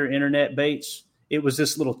wasn't your internet, Bates. It was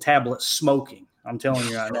this little tablet smoking. I'm telling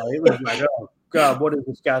you right now. It was like, oh, God, what is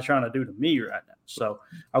this guy trying to do to me right now? So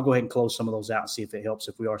I'll go ahead and close some of those out and see if it helps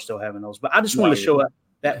if we are still having those. But I just wanted to show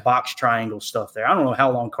that box triangle stuff there. I don't know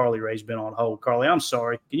how long Carly Ray's been on hold. Carly, I'm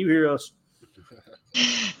sorry. Can you hear us?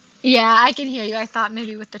 Yeah, I can hear you. I thought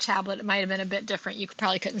maybe with the tablet it might have been a bit different. You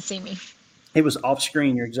probably couldn't see me. It was off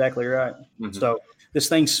screen. You're exactly right. Mm-hmm. So this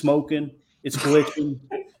thing's smoking. It's glitching.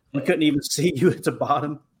 We couldn't even see you at the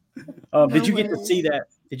bottom. Did you get to see that?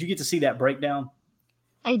 Did you get to see that breakdown?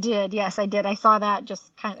 I did. Yes, I did. I saw that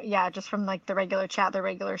just just from like the regular chat, the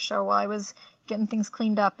regular show while I was getting things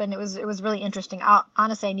cleaned up, and it was really interesting.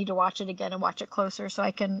 Honestly, I need to watch it again and watch it closer so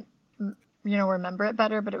I can, remember it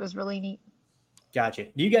better. But it was really neat. Gotcha.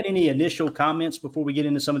 Do you got any initial comments before we get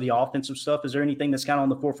into some of the offensive stuff? Is there anything that's kind of on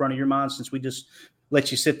the forefront of your mind since we just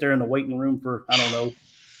let you sit there in the waiting room for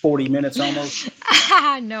 40 minutes almost?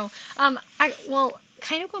 No.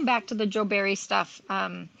 Kind of going back to the Joe Barry stuff.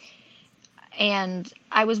 And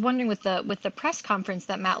I was wondering with the press conference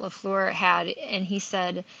that Matt LaFleur had, and he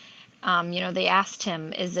said, they asked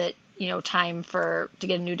him, is it, time to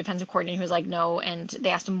get a new defensive coordinator? He was like, no. And they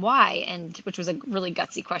asked him why, which was a really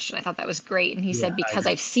gutsy question. I thought that was great. And he said, because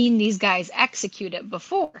I've seen these guys execute it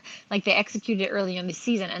before, like they executed it early in the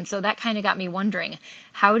season. And so that kind of got me wondering,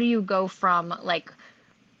 how do you go from like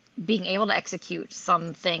being able to execute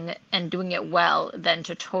something and doing it well than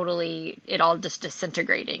to totally it all just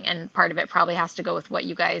disintegrating? And part of it probably has to go with what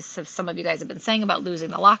some of you guys have been saying about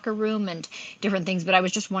losing the locker room and different things. But I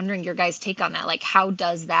was just wondering your guys' take on that. Like, how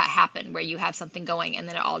does that happen where you have something going and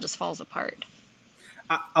then it all just falls apart?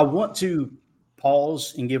 I want to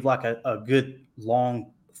pause and give like a good,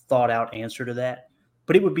 long, thought out answer to that,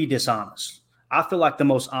 but it would be dishonest. I feel like the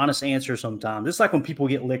most honest answer sometimes, it's like when people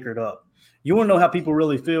get liquored up. You want to know how people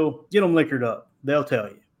really feel? Get them liquored up. They'll tell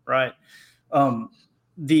you, right?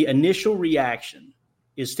 The initial reaction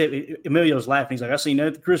is Emilio's laughing. He's like, I seen that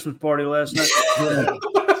at the Christmas party last night.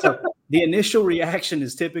 So the initial reaction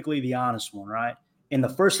is typically the honest one, right? And the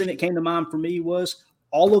first thing that came to mind for me was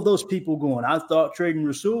all of those people going, I thought trading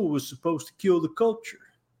Rasul was supposed to kill the culture.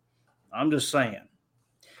 I'm just saying.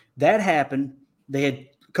 That happened. They had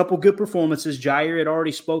a couple good performances. Jair had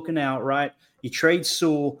already spoken out, right? You trade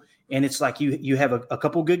Sewell. And it's like you have a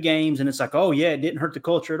couple good games, and it's like, oh, yeah, it didn't hurt the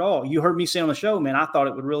culture at all. You heard me say on the show, man, I thought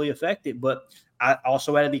it would really affect it. But I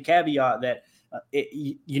also added the caveat that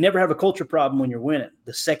you never have a culture problem when you're winning.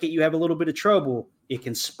 The second you have a little bit of trouble, it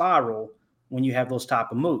can spiral when you have those type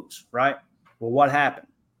of moves, right? Well, what happened?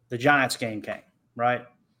 The Giants game came, right?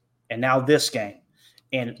 And now this game.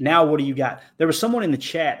 And now what do you got? There was someone in the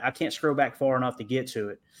chat. I can't scroll back far enough to get to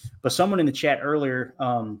it. But someone in the chat earlier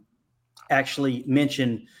actually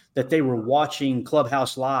mentioned that they were watching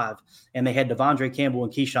Clubhouse Live and they had Devondre Campbell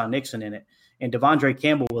and Keyshawn Nixon in it. And Devondre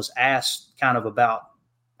Campbell was asked kind of about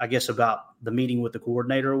the meeting with the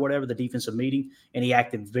coordinator or whatever, the defensive meeting, and he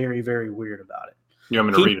acted very, very weird about it. You want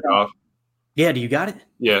me to read it off? Yeah, do you got it?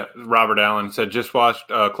 Yeah, Robert Allen said, just watched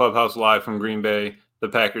Clubhouse Live from Green Bay, the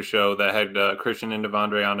Packers show that had Christian and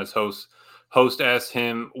Devondre on as hosts. Host asked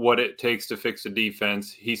him what it takes to fix a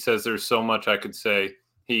defense. He says there's so much I could say.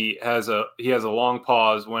 He has a long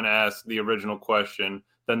pause when asked the original question.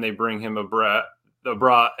 Then they bring him a brat,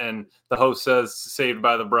 and the host says, "Saved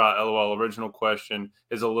by the brat." LOL. Original question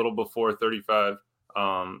is a little before 35.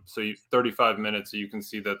 35 minutes, so you can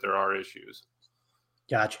see that there are issues.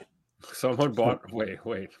 Gotcha. Someone brought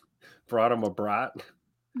him a brat.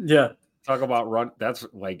 Yeah. Talk about run. That's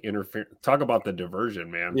like interference. Talk about the diversion,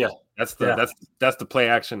 man. Yeah. That's the play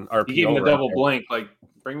action RPO. You gave him a double blink, like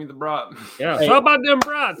bring me the brat. Yeah. Hey, how about them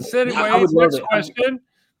brats? Anyway, next question.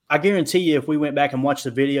 I guarantee you, if we went back and watched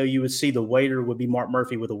the video, you would see the waiter would be Mark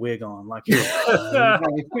Murphy with a wig on. Like,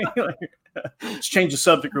 let's change the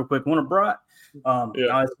subject real quick. Want a brat? It's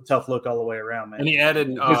a tough look all the way around, man. And he added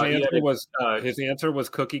his answer was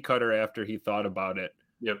cookie cutter after he thought about it.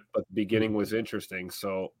 Yep. But the beginning was interesting.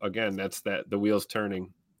 So again, that's the wheels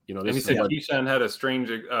turning. And he said Keyshawn had a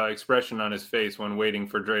strange expression on his face when waiting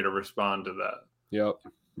for Dre to respond to that. Yep.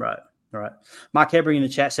 Right. All right. Mike Hebring in the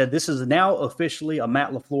chat said, this is now officially a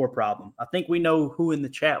Matt LaFleur problem. I think we know who in the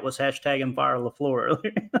chat was hashtagging fire LaFleur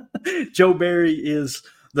earlier. Joe Barry is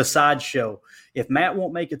the sideshow. If Matt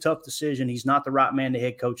won't make a tough decision, he's not the right man to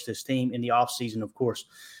head coach this team in the offseason, of course.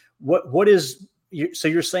 So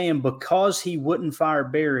you're saying because he wouldn't fire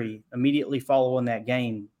Barry immediately following that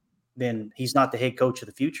game, then he's not the head coach of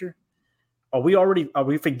the future? Are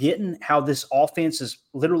we forgetting how this offense is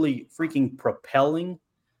literally freaking propelling?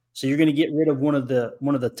 So you're going to get rid of one of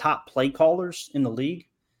the top play callers in the league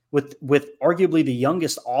with arguably the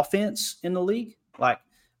youngest offense in the league? Like,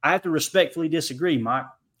 I have to respectfully disagree, Mike.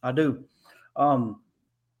 I do.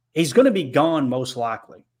 He's going to be gone most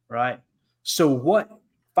likely, right? So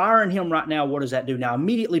firing him right now, what does that do? Now,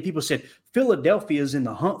 immediately people said Philadelphia is in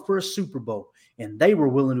the hunt for a Super Bowl, and they were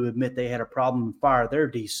willing to admit they had a problem and fire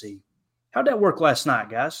their DC. How'd that work last night,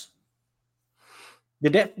 guys?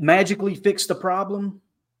 Did that magically fix the problem?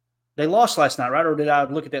 They lost last night, right? Or did I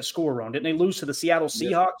look at that score wrong? Didn't they lose to the Seattle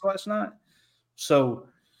Seahawks last night? So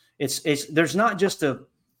there's not just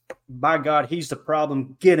by God, he's the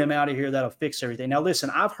problem. Get him out of here. That'll fix everything. Now, listen,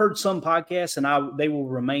 I've heard some podcasts, and they will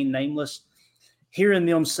remain nameless, hearing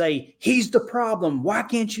them say, he's the problem. Why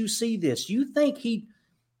can't you see this? You think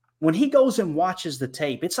when he goes and watches the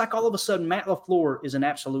tape, it's like all of a sudden Matt LaFleur is an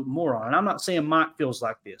absolute moron. And I'm not saying Mike feels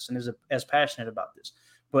like this and is as passionate about this,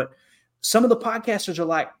 but some of the podcasters are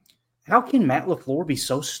like, how can Matt LaFleur be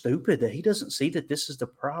so stupid that he doesn't see that this is the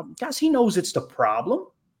problem? Guys, he knows it's the problem.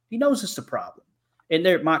 He knows it's the problem. And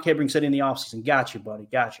there, Mike Hebring said in the offseason, got you, buddy,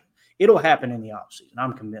 got you. It'll happen in the offseason.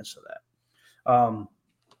 I'm convinced of that.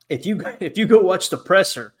 If you go watch the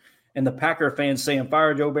presser and the Packer fans saying,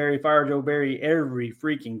 fire Joe Barry, every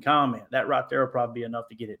freaking comment, that right there will probably be enough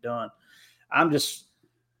to get it done. I've just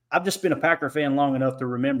been a Packer fan long enough to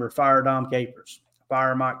remember fire Dom Capers,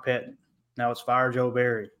 fire Mike Pettin. Now it's fire Joe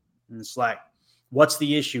Barry. And it's like, what's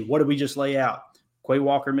the issue? What did we just lay out? Quay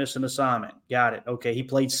Walker missed an assignment. Got it. Okay, he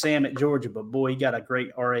played Sam at Georgia, but boy, he got a great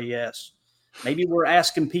RAS. Maybe we're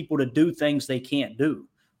asking people to do things they can't do.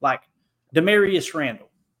 Like Demarius Randall.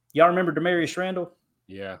 Y'all remember Demarius Randall?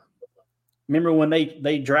 Yeah. Remember when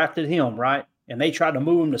they drafted him, right? And they tried to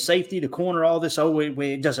move him to safety, to corner, all this. Oh, wait,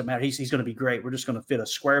 it doesn't matter. He's going to be great. We're just going to fit a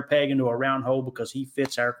square peg into a round hole because he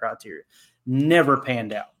fits our criteria. Never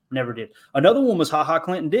panned out. Never did. Another one was HaHa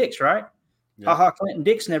Clinton Dix, right? Yeah. HaHa Clinton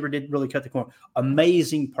Dix never did really cut the corner.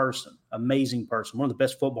 Amazing person. One of the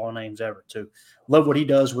best football names ever, too. Love what he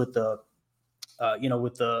does with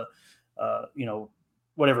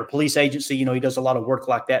whatever police agency. He does a lot of work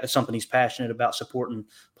like that. It's something he's passionate about, supporting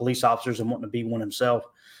police officers and wanting to be one himself.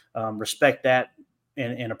 Respect that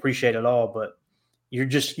and appreciate it all. But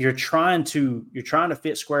you're trying to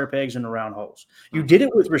fit square pegs into round holes. You did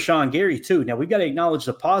it with Rashawn Gary too. Now we've got to acknowledge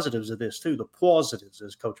the positives of this too, the positives,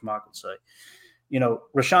 as Coach Mike would say.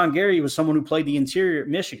 Rashawn Gary was someone who played the interior at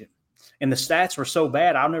Michigan, and the stats were so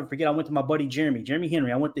bad. I'll never forget. I went to my buddy Jeremy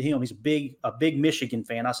Henry. I went to him. He's a big Michigan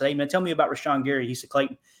fan. I said, "Hey man, tell me about Rashawn Gary." He said,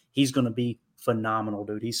 "Clayton, he's going to be phenomenal,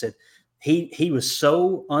 dude." He said he was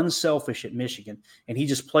so unselfish at Michigan, and he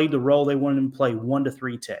just played the role they wanted him to play, 1 to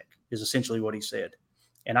 3 tech. Is essentially what he said.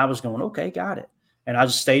 And I was going, okay, got it. And I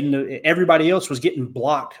just stayed everybody else was getting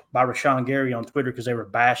blocked by Rashawn Gary on Twitter because they were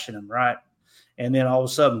bashing him, right? And then all of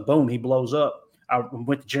a sudden, boom, he blows up. I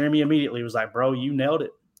went to Jeremy immediately. He was like, bro, you nailed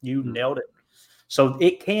it. You nailed it. So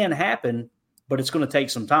it can happen, but it's going to take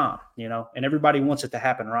some time, and everybody wants it to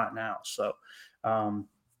happen right now. So,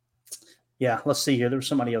 let's see here. There was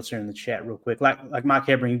somebody else here in the chat real quick. Like Mike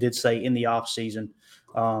Hebring did say in the offseason.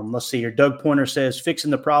 Let's see here. Doug Pointer says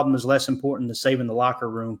fixing the problem is less important than saving the locker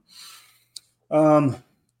room.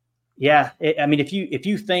 If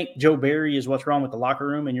you think Joe Barry is what's wrong with the locker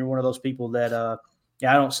room, and you're one of those people that, I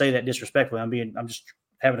don't say that disrespectfully. I'm just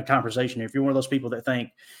having a conversation here. If you're one of those people that think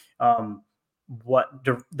what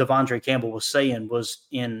Devondre Campbell was saying was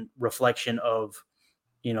in reflection of,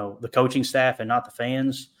 the coaching staff and not the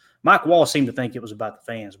fans, Mike Wall seemed to think it was about the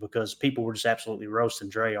fans because people were just absolutely roasting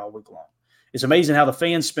Dre all week long. It's amazing how the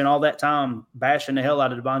fans spent all that time bashing the hell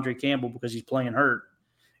out of Devondre Campbell because he's playing hurt.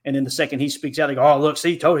 And then the second he speaks out, they go, oh, look,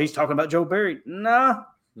 see, he's talking about Joe Barry. Nah,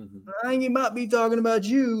 I think he might be talking about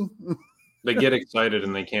you. They get excited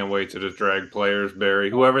and they can't wait to just drag players, Barry,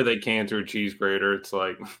 whoever they can through a cheese grater. It's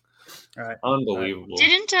like unbelievable.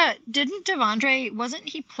 Didn't Devondre, wasn't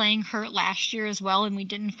he playing hurt last year as well and we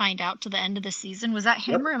didn't find out to the end of the season? Was that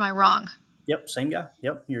him or am I wrong? Yep, same guy.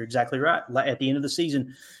 Yep, you're exactly right. At the end of the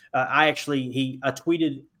season, I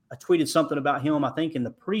tweeted something about him, I think, in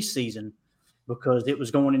the preseason because it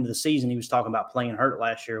was going into the season. He was talking about playing hurt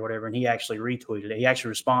last year or whatever, and he actually retweeted it. He actually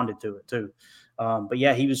responded to it too. But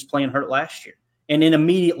yeah, he was playing hurt last year. and then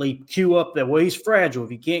immediately cue up that, well, he's fragile.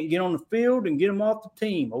 If you can't get on the field and get him off the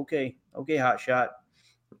team, okay, hot shot.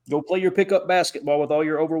 Go play your pickup basketball with all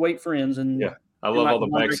your overweight friends. And yeah, I love all the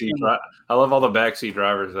backseat. I love all the backseat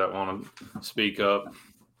drivers that want to speak up.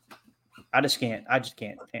 I just can't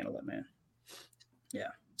handle it, man. Yeah.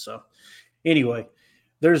 So anyway,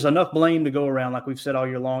 there's enough blame to go around, like we've said all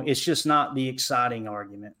year long. It's just not the exciting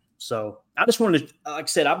argument. So I just wanted to, like I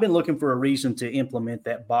said, I've been looking for a reason to implement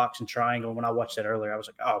that box and triangle. When I watched that earlier, I was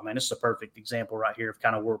like, oh, man, this is a perfect example right here of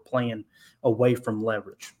kind of we're playing away from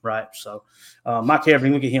leverage, right? So Mike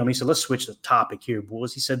Evering, look at him. He said, let's switch the topic here,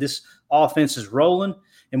 boys. He said this offense is rolling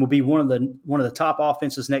and will be one of the top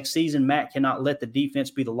offenses next season. Matt cannot let the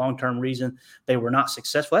defense be the long-term reason they were not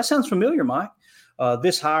successful. That sounds familiar, Mike.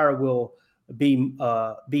 This hire will be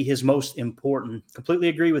his most important. Completely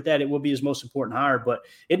agree with that. It will be his most important hire. But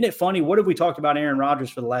isn't it funny? What have we talked about Aaron Rodgers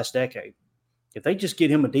for the last decade? If they just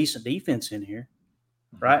get him a decent defense in here,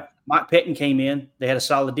 right? Mike Pettin came in. They had a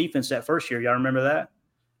solid defense that first year. Y'all remember that?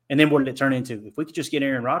 And then what did it turn into? If we could just get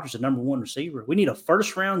Aaron Rodgers a number one receiver, we need a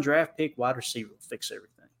first-round draft pick wide receiver to fix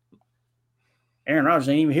everything. Aaron Rodgers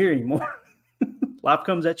ain't even here anymore. Life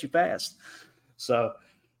comes at you fast. So,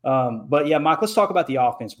 but yeah, Mike, let's talk about the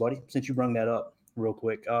offense, buddy, since you brought that up real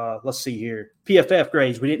quick. Let's see here. PFF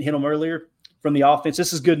grades. We didn't hit them earlier from the offense.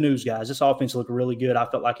 This is good news, guys. This offense looked really good. I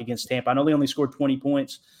felt like against Tampa. I know they only scored 20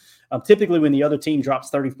 points. Typically when the other team drops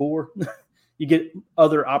 34, you get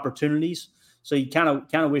other opportunities. So you kind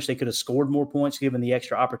of wish they could have scored more points given the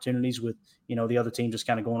extra opportunities with, the other team just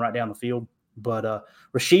kind of going right down the field. But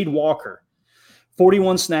Rasheed Walker,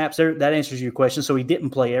 41 snaps. That answers your question. So he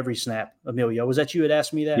didn't play every snap, Emilio. Was that you had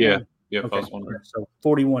asked me that? Yeah. Yeah. Okay. So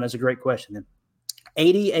 41 is a great question then.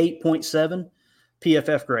 88.7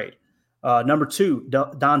 PFF grade. Number 2,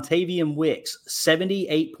 Dontavian Wicks,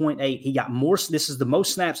 78.8. He got more. This is the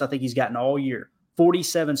most snaps I think he's gotten all year.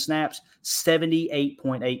 47 snaps,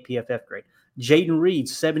 78.8 PFF grade. Jaden Reed,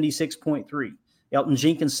 76.3. Elton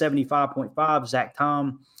Jenkins, 75.5. Zach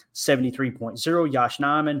Tom, 73.0. Josh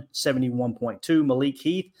Neiman, 71.2. Malik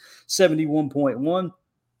Heath, 71.1.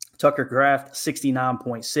 Tucker Kraft,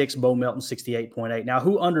 69.6. Bo Melton, 68.8. Now,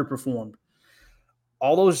 who underperformed?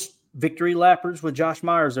 All those victory lappers with Josh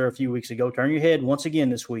Myers there a few weeks ago. Turn your head once again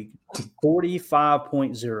this week.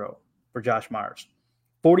 45.0 for Josh Myers.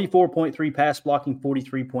 44.3 pass blocking,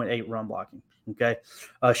 43.8 run blocking. Okay.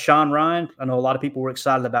 Sean Ryan, I know a lot of people were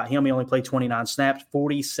excited about him. He only played 29 snaps.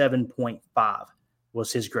 47.5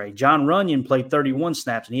 was his grade. John Runyon played 31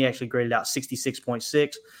 snaps, and he actually graded out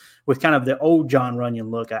 66.6 with kind of the old John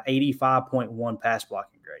Runyon look, at 85.1 pass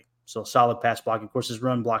blocking grade. So solid pass blocking. Of course, his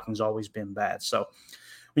run blocking has always been bad. So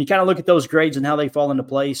when you kind of look at those grades and how they fall into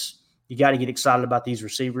place, you got to get excited about these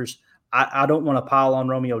receivers. I don't want to pile on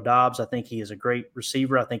Romeo Doubs. I think he is a great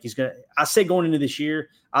receiver. I think he's going to – I said going into this year,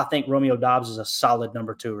 I think Romeo Doubs is a solid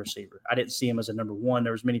number 2 receiver. I didn't see him as a number 1.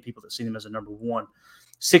 There was many people that see him as a number 1.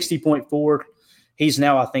 60.4. He's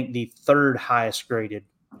now, I think, the 3rd highest graded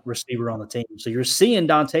receiver on the team. So you're seeing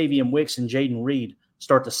Dontavian Wicks and Jaden Reed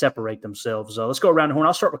start to separate themselves. Let's go around the horn.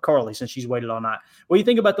 I'll start with Carly since she's waited all night. What do you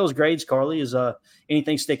think about those grades, Carly? Is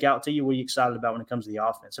anything stick out to you? What are you excited about when it comes to the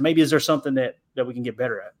offense? And maybe is there something that we can get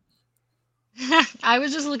better at? I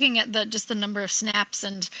was just looking at the number of snaps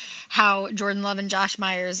and how Jordan Love and Josh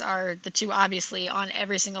Myers are the two obviously on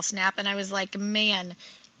every single snap. And I was like, man,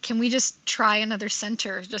 can we just try another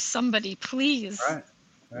center? Just somebody, please.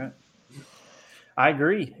 Right. I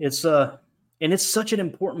agree. It's and it's such an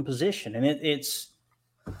important position. And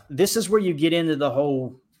this is where you get into the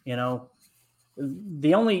whole, I'm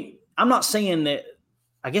not saying that,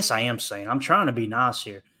 I guess I am saying, I'm trying to be nice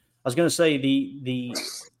here. I was going to say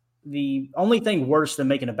the only thing worse than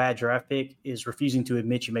making a bad draft pick is refusing to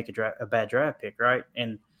admit you make a bad draft pick, right?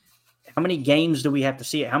 And how many games do we have to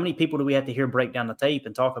see it? How many people do we have to hear break down the tape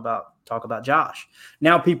and talk about Josh?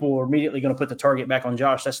 Now people are immediately going to put the target back on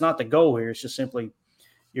Josh. That's not the goal here. It's just simply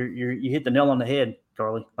you hit the nail on the head,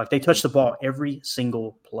 Carly. Like they touch the ball every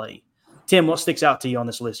single play. Tim, what sticks out to you on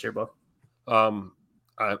this list here, bud?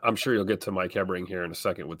 I'm sure you'll get to Mike Evering here in a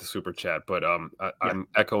second with the super chat, but I'm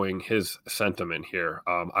echoing his sentiment here.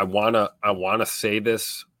 I wanna say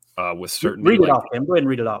this with certainty. Read it off, Tim. Go ahead and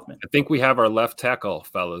read it off, man. I think we have our left tackle,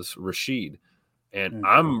 fellas, Rasheed, and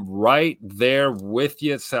I'm right there with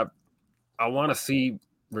you. Except I want to see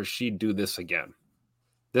Rasheed do this again.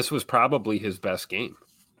 This was probably his best game.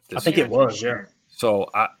 I think it was, yeah. So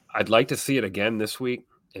I'd like to see it again this week.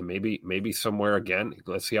 And maybe somewhere again.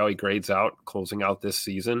 Let's see how he grades out closing out this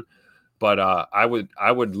season. But I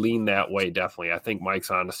would lean that way definitely. I think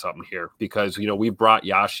Mike's onto something here because we've brought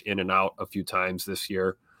Yash in and out a few times this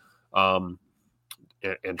year.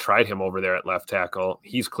 and tried him over there at left tackle.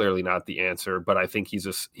 He's clearly not the answer, but I think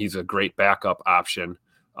he's a great backup option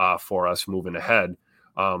for us moving ahead.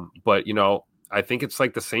 But I think it's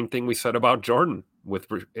like the same thing we said about Jordan with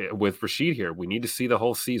Rashid here. We need to see the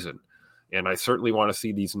whole season. And I certainly want to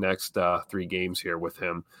see these next 3 games here with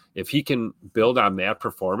him. If he can build on that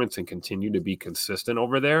performance and continue to be consistent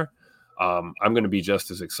over there, I'm going to be just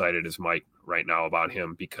as excited as Mike right now about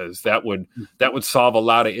him, because that would solve a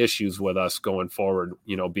lot of issues with us going forward,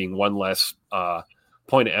 being one less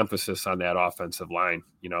point of emphasis on that offensive line,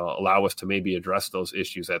 allow us to maybe address those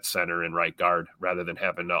issues at center and right guard rather than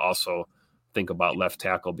having to also think about left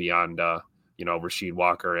tackle beyond, Rashid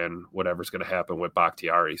Walker and whatever's going to happen with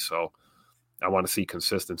Bakhtiari. So I want to see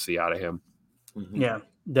consistency out of him. Mm-hmm. Yeah,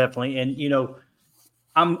 definitely. And,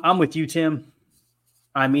 I'm with you, Tim.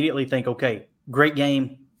 I immediately think, okay, great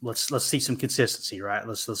game. Let's see some consistency, right?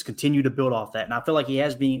 Let's continue to build off that. And I feel like he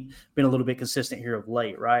has been a little bit consistent here of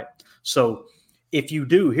late, right? So if you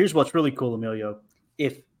do, here's what's really cool, Emilio.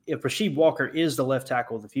 If Rashid Walker is the left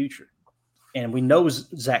tackle of the future, and we know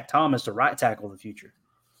Zach Thomas the right tackle of the future,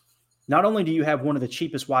 not only do you have one of the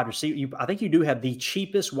cheapest wide receivers, I think you do have the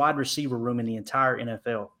cheapest wide receiver room in the entire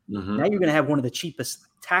NFL. Mm-hmm. Now you're going to have one of the cheapest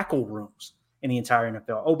tackle rooms in the entire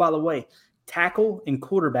NFL. Oh, by the way, tackle and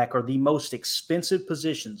quarterback are the most expensive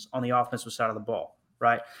positions on the offensive side of the ball,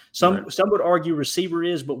 right? Some would argue receiver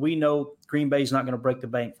is, but we know Green Bay's not going to break the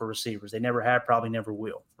bank for receivers. They never have, probably never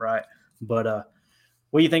will, right? But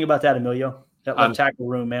what do you think about that, Emilio? That left tackle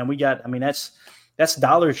room, man. That's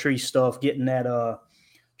Dollar Tree stuff, getting that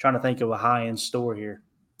trying to think of a high-end store here.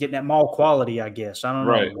 Getting that mall quality, I guess. I don't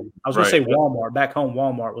know. I was going to say Walmart. Back home,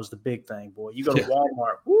 Walmart was the big thing, boy. You go to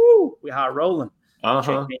Walmart, woo, we high rolling.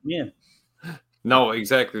 No,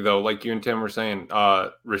 exactly, though. Like you and Tim were saying,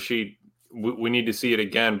 Rashid, we need to see it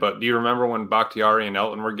again. But do you remember when Bakhtiari and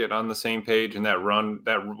Elton were getting on the same page and that run,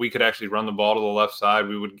 that we could actually run the ball to the left side?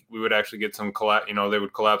 We would actually get some collapse. They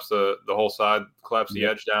would collapse the whole side, collapse the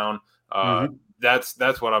edge down.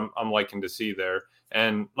 That's what I'm liking to see there.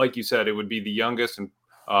 And like you said, it would be the youngest and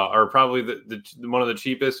or probably the one of the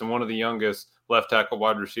cheapest and one of the youngest left tackle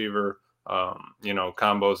wide receiver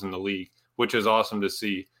combos in the league, which is awesome to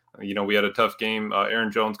see. We had a tough game. Aaron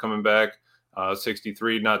Jones coming back,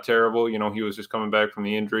 63, not terrible. He was just coming back from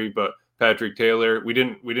the injury, but Patrick Taylor, we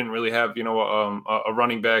didn't really have, a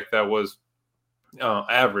running back that was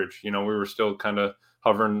average. We were still kind of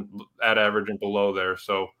hovering at average and below there.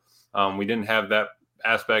 So we didn't have that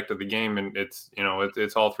aspect of the game, and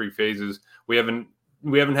it's all 3 phases. We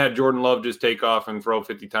haven't had Jordan Love just take off and throw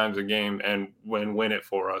 50 times a game and win it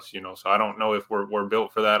for us, so I don't know if we're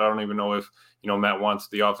built for that. I don't even know if Matt wants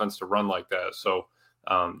the offense to run like that. So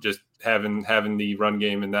just having the run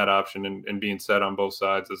game and that option and being set on both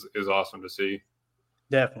sides is awesome to see.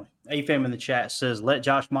 Definitely. AFAM in the chat says let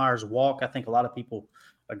Josh Myers walk. I think a lot of people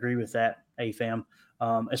agree with that, AFAM.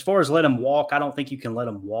 As far as let him walk, I don't think you can let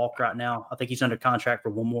him walk right now. I think he's under contract for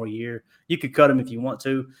 1 more year. You could cut him if you want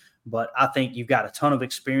to, but I think you've got a ton of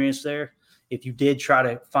experience there. If you did try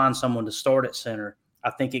to find someone to start at center, I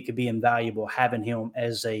think it could be invaluable having him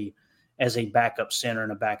as a backup center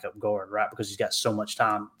and a backup guard, right? Because he's got so much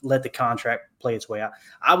time. Let the contract play its way out.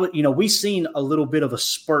 We seen a little bit of a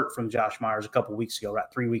spurt from Josh Myers a couple weeks ago, right?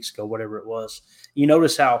 3 weeks ago, whatever it was. You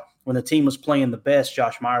notice how when the team was playing the best,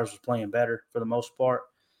 Josh Myers was playing better for the most part.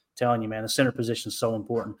 I'm telling you, man, the center position is so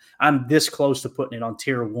important. I'm this close to putting it on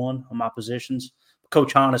tier 1 on my positions.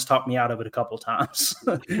 Coach Hahn has talked me out of it a couple of times.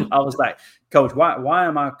 I was like, Coach, why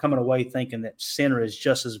am I coming away thinking that center is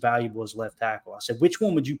just as valuable as left tackle? I said, which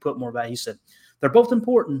one would you put more value? He said, they're both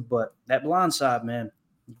important, but that blind side, man,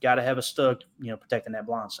 you got to have a stud, protecting that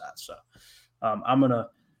blind side. So I'm gonna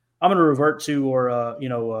revert to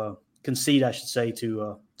or concede, I should say,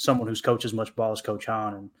 to someone who's coached as much ball as Coach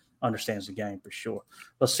Hahn and understands the game for sure.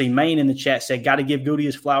 Let's see. Maine in the chat said, got to give Goody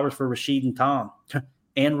his flowers for Rashid and Tom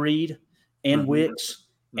and Reed. And Wicks,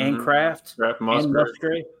 and Kraft, and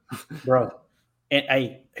Musgrave, bro. And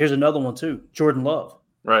hey, here's another one too, Jordan Love.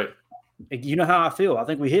 Right. You know how I feel. I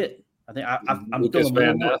think we hit. I think I'm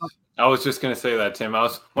feeling. I was just gonna say that, Tim.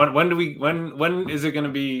 When is it gonna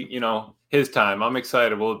be? His time. I'm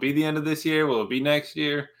excited. Will it be the end of this year? Will it be next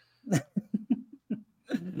year?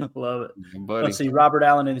 Love it. Buddy. Let's see. Robert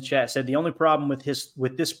Allen in the chat said the only problem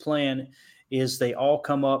with this plan is they all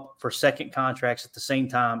come up for second contracts at the same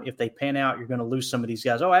time. If they pan out, you're going to lose some of these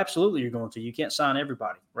guys. Oh, absolutely, you're going to. You can't sign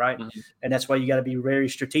everybody, right? Mm-hmm. And that's why you got to be very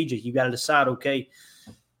strategic. You got to decide, okay,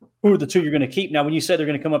 who are the 2 you're going to keep? Now, when you said they're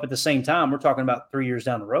going to come up at the same time, we're talking about 3 years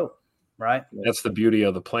down the road, right? That's the beauty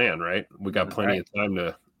of the plan, right? We got plenty of time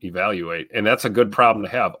to evaluate, and that's a good problem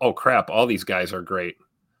to have. Oh, crap, all these guys are great.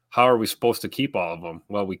 how are we supposed to keep all of them?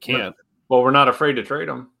 Well, we can't. Well, we're not afraid to trade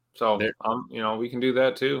them. So, we can do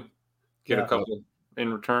that too. Get a couple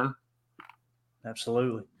in return.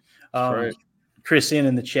 Absolutely. Right. Chris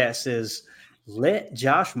in the chat says, let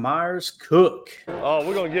Josh Myers cook. Oh,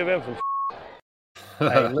 we're going to give him some.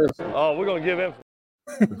 Hey, listen. Oh, we're going to give him.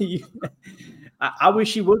 I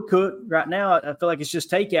wish he would cook right now. I feel like it's just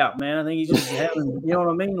takeout, man. I think he's just having, you know what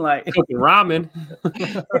I mean? Like cooking ramen.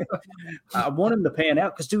 I want him to pan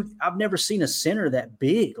out because, dude, I've never seen a center that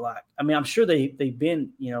big. Like, I mean, I'm sure they've been,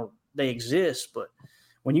 they exist, but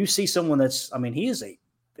when you see someone he is a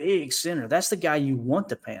big center. That's the guy you want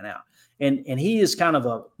to pan out. And he is kind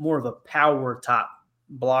of more of a power type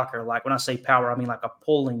blocker. Like when I say power, I mean like a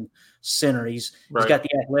pulling center. He's got the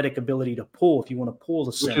athletic ability to pull if you want to pull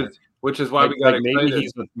the center. Which is why we got excited. Maybe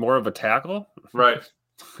he's more of a tackle. Right.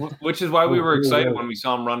 Which is why we were excited when we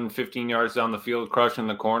saw him running 15 yards down the field, crushing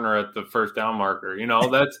the corner at the first down marker.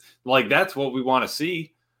 That's what we want to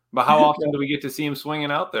see. But how often do we get to see him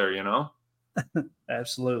swinging out there,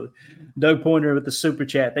 Absolutely. Doug Pointer with the super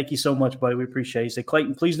chat. Thank you so much, buddy. We appreciate it. He said,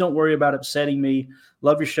 Clayton, please don't worry about upsetting me.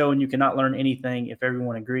 Love your show, and you cannot learn anything if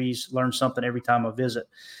everyone agrees. Learn something every time I visit.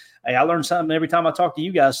 Hey, I learn something every time I talk to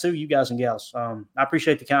you guys too, you guys and gals. I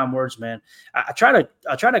appreciate the kind words, man. I try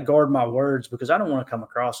to guard my words because I don't want to come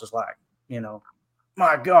across as like,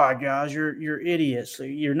 my God, guys, you're idiots.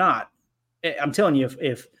 You're not. I'm telling you,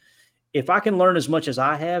 if I can learn as much as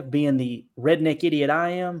I have, being the redneck idiot I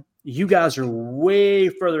am, you guys are way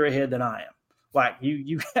further ahead than I am. Like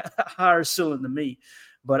you got a higher ceiling than me.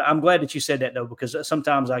 But I'm glad that you said that though, because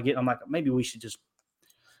sometimes I'm like, maybe we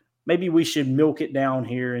should milk it down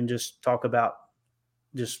here and just talk about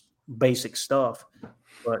just basic stuff.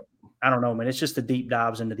 But I don't know, man. It's just the deep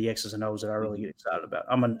dives into the X's and O's that I really get excited about.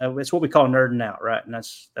 It's what we call nerding out, right? And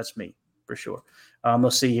that's me for sure.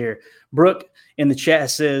 Let's see here. Brooke in the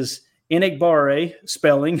chat says, Enagbare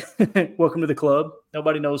spelling. Welcome to the club.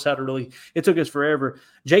 Nobody knows how to really. It took us forever.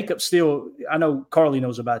 Jacob I know Carly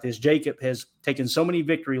knows about this. Jacob has taken so many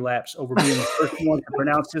victory laps over being the first one to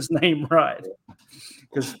pronounce his name right.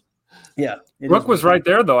 Because, Brooke was right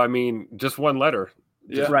there, though. I mean, just one letter.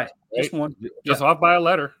 Yeah, right. Just one. Just off by a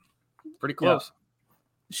letter. Pretty close.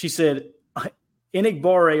 Yeah. She said,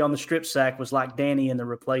 Enagbare on the strip sack was like Danny in The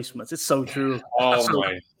Replacements. It's so true.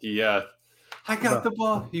 Yeah. I got the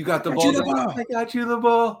ball. You got the ball. I got you the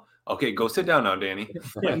ball. Okay, go sit down now, Danny.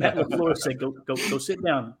 Matt LaFleur said, go sit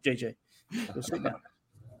down, JJ. Go sit down.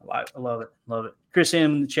 I love it. Love it. Chris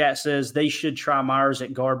M in the chat says they should try Myers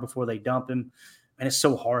at guard before they dump him. And it's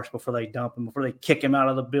so harsh before they dump him, before they kick him out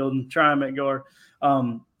of the building, try him at guard.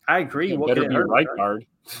 I agree. What better be right guard.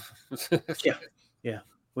 Yeah.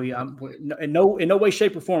 In no way,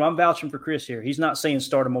 shape, or form, I'm vouching for Chris here. He's not saying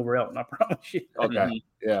start him over Elton, I promise you. Okay.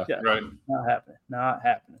 Yeah. Right. Not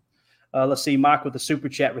happening. Let's see, Mike with the super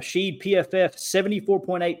chat. Rashid, PFF,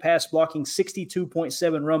 74.8 pass blocking,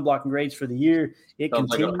 62.7 run blocking grades for the year. It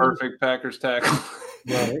sounds like a perfect Packers tackle.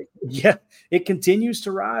 It continues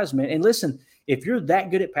to rise, man. And listen, if you're that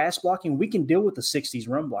good at pass blocking, we can deal with the 60s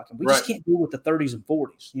run blocking. We just can't deal with the 30s and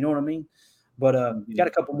 40s. You know what I mean? But got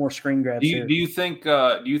a couple more screen grabs here. Do you think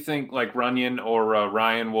like Runyon or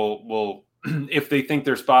Ryan will if they think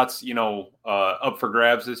their spots, up for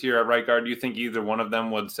grabs this year at right guard, do you think either one of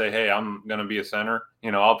them would say, hey, I'm going to be a center?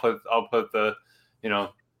 I'll put the,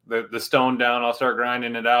 the stone down. I'll start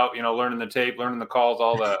grinding it out, learning the tape, learning the calls,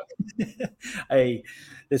 all that. Hey,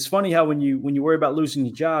 it's funny how when you worry about losing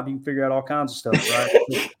your job, you can figure out all kinds of stuff, right?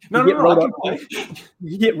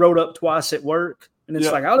 You get rolled up twice at work. And it's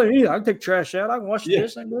like, I can take trash out. I can wash the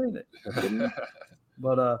dish. I can do it.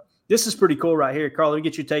 But this is pretty cool right here. Carl, let me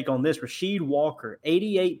get your take on this. Rasheed Walker,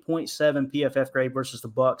 88.7 PFF grade versus the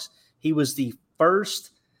Bucs. He was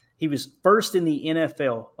first in the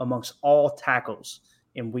NFL amongst all tackles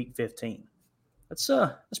in week 15. That's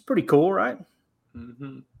pretty cool, right?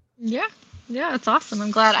 Mm-hmm. Yeah, it's awesome.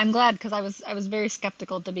 I'm glad because I was very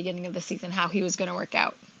skeptical at the beginning of the season how he was going to work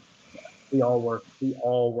out. We all were.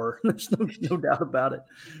 There's no doubt about it.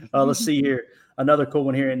 Let's see here. Another cool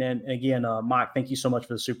one here. And then again, Mike, thank you so much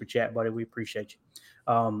for the super chat, buddy. We appreciate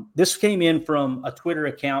you. This came in from a Twitter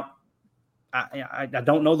account. I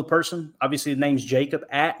don't know the person. Obviously, the name's Jacob,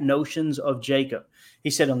 at Notions of Jacob. He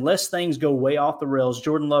said, unless things go way off the rails,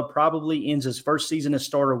 Jordan Love probably ends his first season as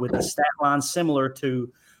starter with a stat line similar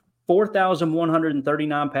to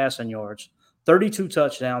 4,139 passing yards, 32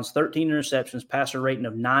 touchdowns, 13 interceptions, passer rating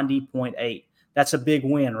of 90.8. That's a big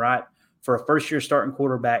win, right? For a first-year starting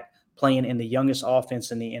quarterback playing in the youngest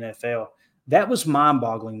offense in the NFL. That was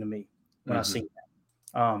mind-boggling to me when I seen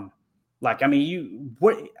that. Like, I mean,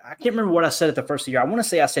 I can't remember what I said at the first of the year. I want to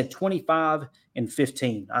say I said 25 and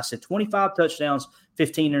 15. I said 25 touchdowns,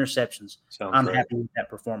 15 interceptions. I'm happy with that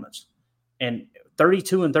performance. And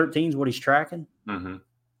 32 and 13 is what he's tracking. Mm-hmm.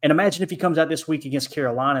 And imagine if he comes out this week against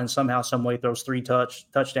Carolina and somehow, some way throws 3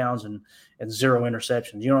 touchdowns and 0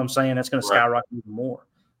 interceptions. You know what I'm saying? That's going to skyrocket even more.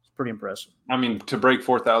 It's pretty impressive. I mean, to break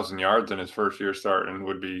 4,000 yards in his first year starting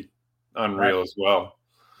would be unreal as well.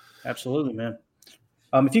 Absolutely, man.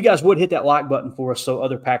 If you guys would hit that like button for us so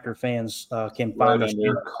other Packer fans can find us.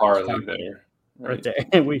 Carly there. Right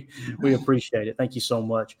there. We appreciate it. Thank you so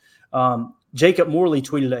much. Jacob Morley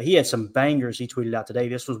tweeted out. He had some bangers he tweeted out today.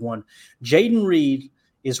 This was one. Jaden Reed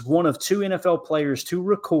is one of 2 NFL players to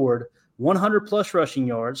record 100-plus rushing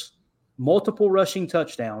yards, multiple rushing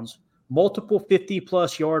touchdowns, multiple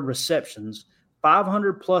 50-plus yard receptions,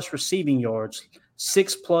 500-plus receiving yards,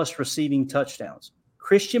 6-plus receiving touchdowns.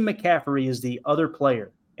 Christian McCaffrey is the other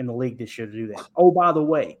player in the league this year to do that. Oh, by the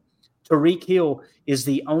way, Tyreek Hill is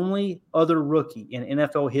the only other rookie in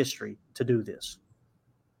NFL history to do this.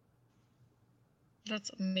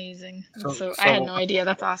 That's amazing. So I had no idea.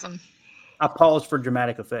 That's awesome. I paused for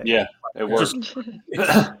dramatic effect. Yeah, it worked.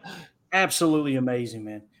 Absolutely amazing,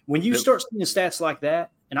 man. When you start seeing stats like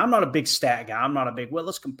that, and I'm not a big stat guy. I'm not a big,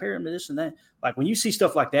 let's compare him to this and that. Like when you see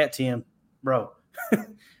stuff like that, Tim, bro,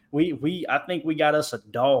 I think we got us a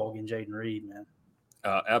dog in Jaden Reed, man.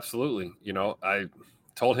 Absolutely. You know, I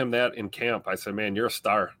told him that in camp. I said, man, you're a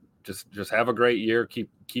star. Just have a great year.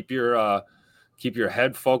 Keep your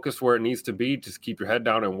head focused where it needs to be. Just keep your head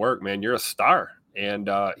down and work, man. You're a star. And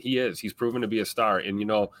he is. He's proven to be a star. And, you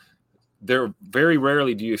know, there very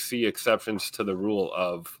rarely do you see exceptions to the rule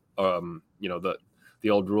of, you know, the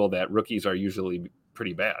old rule that rookies are usually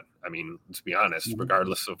pretty bad. I mean, let's be honest,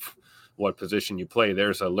 regardless of what position you play,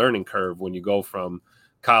 there's a learning curve when you go from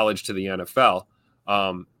college to the NFL.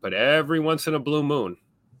 But every once in a blue moon,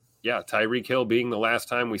 Tyreek Hill being the last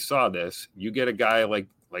time we saw this, you get a guy like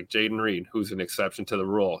Jaden Reed, who's an exception to the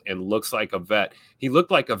rule and looks like a vet. He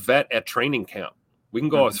looked like a vet at training camp. We can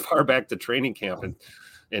go as far back to training camp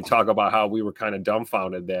and talk about how we were kind of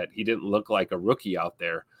dumbfounded that he didn't look like a rookie out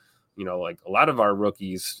there. You know, like a lot of our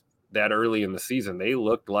rookies that early in the season, they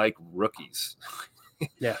looked like rookies.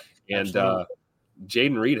 Yeah. And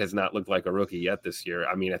Jaden Reed has not looked like a rookie yet this year.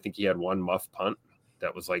 I mean, I think he had one muff punt.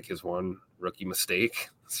 That was like his one rookie mistake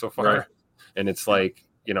so far. Right. And it's like,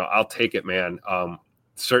 you know, I'll take it, man.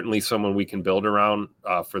 Certainly someone we can build around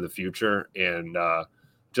for the future, and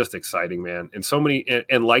just exciting, man. And so many,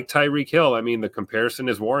 and like Tyreek Hill, I mean, the comparison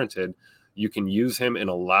is warranted. You can use him in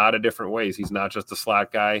a lot of different ways. He's not just a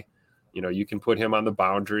slot guy. You know, you can put him on the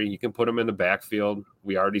boundary. You can put him in the backfield.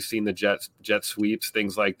 We already seen the jet sweeps,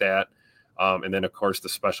 things like that. And then, of course, the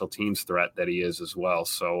special teams threat that he is as well.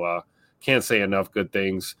 So can't say enough good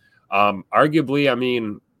things. Arguably, I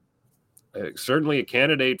mean, certainly a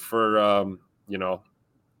candidate for, you know,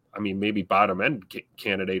 I mean, maybe bottom end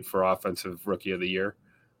candidate for offensive rookie of the year.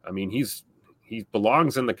 I mean, he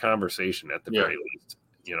belongs in the conversation at the very least,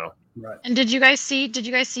 you know. Right. And did you guys see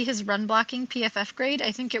his run blocking PFF grade?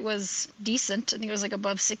 I think it was decent. I think it was like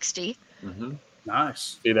above 60. Mm-hmm.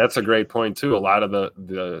 Nice. See, that's a great point too. A lot of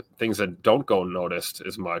the things that don't go noticed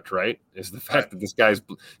as much, right, is the fact that this guy's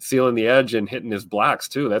sealing the edge and hitting his blocks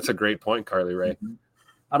too. That's a great point, Carly Ray.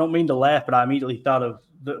 I don't mean to laugh, but I immediately thought of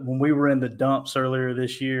when we were in the dumps earlier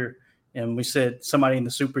this year, and we said, somebody in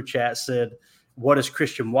the super chat said, "What does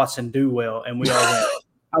Christian Watson do well?" And we all went,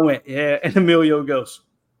 I went, yeah. And Emilio goes,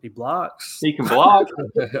 "He blocks. He can block.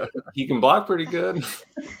 He can block pretty good."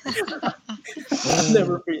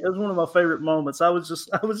 It was one of my favorite moments. I was just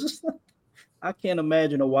I can't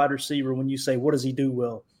imagine a wide receiver when you say, "What does he do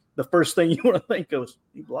well?" The first thing you want to think of is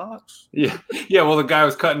he blocks. Yeah. Well, the guy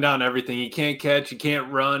was cutting down everything. He can't catch. He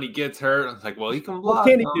can't run. He gets hurt. I was like, well, he can block.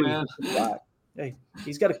 What can he do? Man. Hey,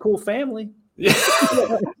 he's got a cool family. Yeah.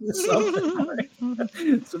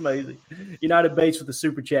 It's amazing. United Bates with the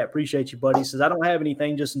super chat. Appreciate you, buddy. He says, "I don't have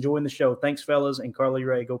anything, just enjoying the show. Thanks, fellas." And Carly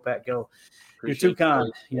Ray, go Pack, go. You're too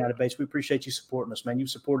kind, United Bates. We appreciate you supporting us, man. You've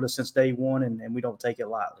supported us since day one, and we don't take it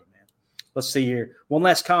lightly, man. Let's see here. One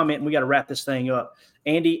last comment, and we got to wrap this thing up.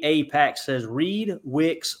 Andy A. Pack says, "Reed,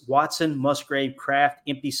 Wicks, Watson, Musgrave, Kraft,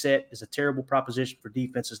 empty set is a terrible proposition for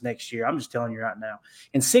defenses next year." I'm just telling you right now.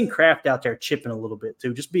 And send Kraft out there chipping a little bit,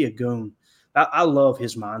 too. Just be a goon. I love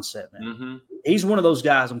his mindset, man. Mm-hmm. He's one of those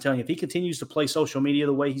guys, I'm telling you, if he continues to play social media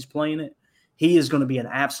the way he's playing it, he is going to be an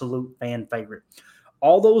absolute fan favorite.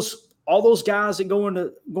 All those guys that going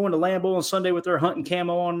to Lambeau on Sunday with their hunting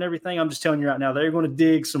camo on and everything, I'm just telling you right now, they're going to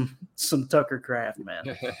dig some Tucker Kraft, man.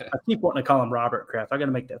 I keep wanting to call him Robert Kraft. I got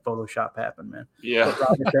to make that Photoshop happen, man. Yeah.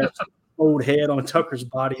 old head on Tucker's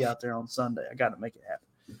body out there on Sunday. I got to make it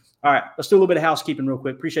happen. All right, let's do a little bit of housekeeping real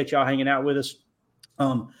quick. Appreciate y'all hanging out with us.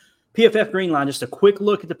 PFF Green Line, just a quick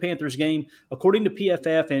look at the Panthers game. According to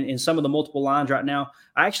PFF and some of the multiple lines right now,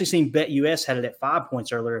 I actually seen BetUS had it at 5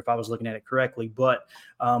 points earlier if I was looking at it correctly. But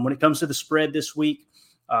when it comes to the spread this week,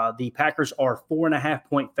 the Packers are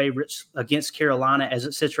 4.5-point favorites against Carolina as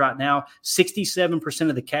it sits right now. 67%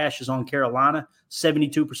 of the cash is on Carolina.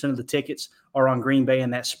 72% of the tickets are on Green Bay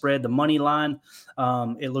in that spread. The money line,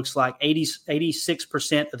 it looks like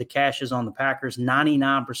 86% of the cash is on the Packers.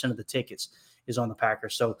 99% of the tickets is on the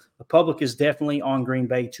Packers. So the public is definitely on Green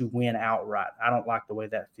Bay to win outright. I don't like the way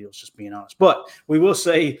that feels, just being honest. But we will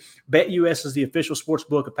say BetUS is the official sports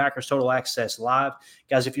book of Packers Total Access Live.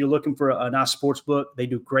 Guys, if you're looking for a nice sports book, they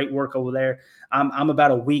do great work over there. I'm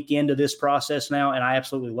about a week into this process now, and I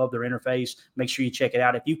absolutely love their interface. Make sure you check it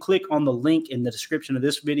out. If you click on the link in the description of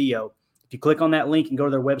this video, if you click on that link and go to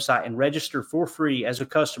their website and register for free as a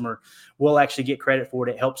customer, we'll actually get credit for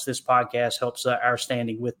it. It helps this podcast, helps our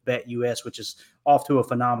standing with BetUS, which is off to a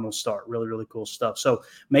phenomenal start. Really, really cool stuff. So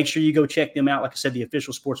make sure you go check them out. Like I said, the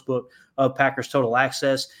official sports book of Packers Total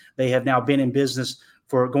Access. They have now been in business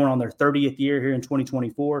for going on their 30th year here in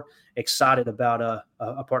 2024. Excited about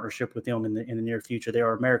a partnership with them in the near future. They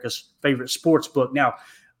are America's favorite sports book. Now,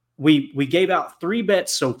 we gave out 3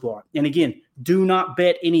 bets so far. And again, do not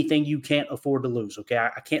bet anything you can't afford to lose, okay?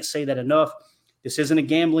 I can't say that enough. This isn't a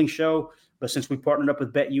gambling show, but since we partnered up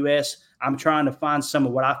with BetUS, I'm trying to find some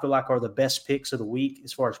of what I feel like are the best picks of the week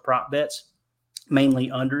as far as prop bets, mainly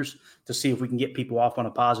unders, to see if we can get people off on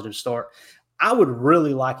a positive start. I would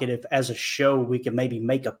really like it if, as a show, we could maybe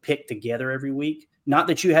make a pick together every week. Not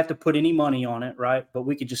that you have to put any money on it, right? But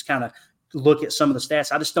we could just kind of look at some of the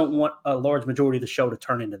stats. I just don't want a large majority of the show to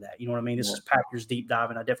turn into that. You know what I mean? This is Packers deep dive,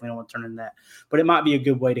 and I definitely don't want to turn into that. But it might be a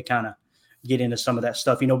good way to kind of get into some of that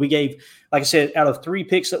stuff. You know, we gave, like I said, out of 3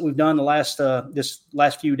 picks that we've done the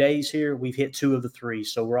last few days here, we've hit 2 of the 3.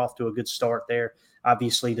 So we're off to a good start there.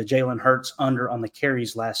 Obviously, the Jalen Hurts under on the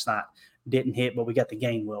carries last night didn't hit, but we got the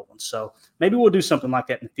Gainwell one. So maybe we'll do something like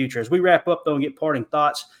that in the future. As we wrap up, though, and get parting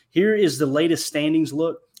thoughts, here is the latest standings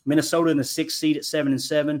look. Minnesota in the 6th seed at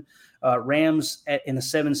 7-7. Rams in the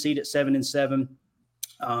 7th seed at 7-7.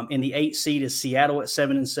 In the 8th seed is Seattle at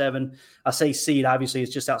 7-7. I say seed, obviously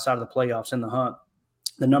it's just outside of the playoffs in the hunt.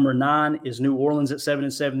 The number 9 is New Orleans at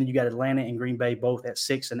 7-7. Then you got Atlanta and Green Bay both at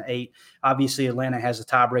 6 and 8. Obviously, Atlanta has a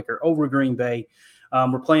tiebreaker over Green Bay.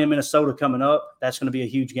 We're playing Minnesota coming up. That's going to be a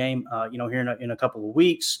huge game, here in a couple of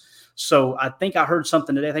weeks. So I think I heard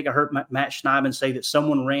something today. I think I heard Matt Schneidman say that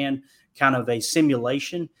someone ran kind of a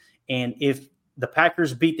simulation, and if the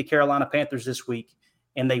Packers beat the Carolina Panthers this week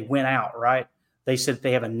and they win out, right, they said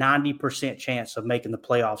they have a 90% chance of making the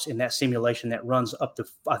playoffs in that simulation that runs up to,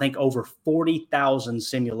 I think, over 40,000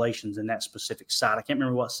 simulations in that specific site. I can't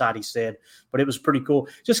remember what site he said, but it was pretty cool.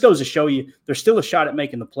 Just goes to show you there's still a shot at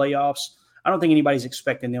making the playoffs. I don't think anybody's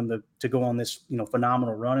expecting them to go on this,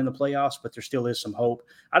 phenomenal run in the playoffs, but there still is some hope.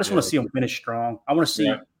 I just want to see them finish strong. I want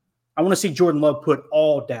to see Jordan Love put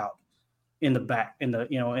all doubt in the back, in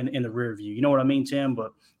the rear view. You know what I mean, Tim?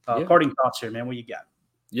 But parting thoughts here, man. What you got?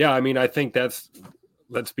 Yeah, I mean, I think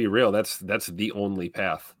let's be real. That's the only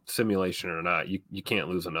path, simulation or not. You can't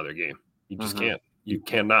lose another game. You just can't. You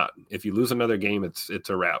cannot. If you lose another game, it's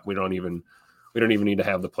a wrap. We don't even need to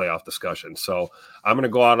have the playoff discussion. So I'm going to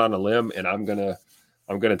go out on a limb, and I'm going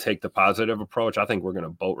to take the positive approach. I think we're going to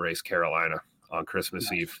boat race Carolina on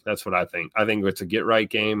Christmas Eve. That's what I think. I think it's a get right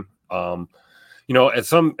game. At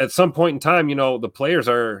some point in time, the players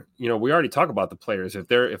are, we already talk about the players. If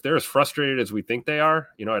they're as frustrated as we think they are,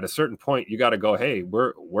 at a certain point, you got to go, hey,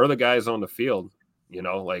 we're the guys on the field,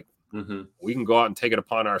 we can go out and take it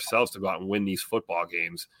upon ourselves to go out and win these football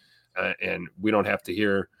games. And we don't have to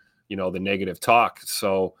hear, the negative talk.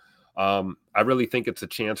 So I really think it's a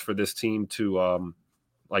chance for this team to,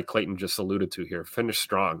 like Clayton just alluded to here, finish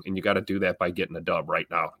strong. And you got to do that by getting a dub right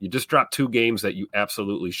now. You just dropped 2 games that you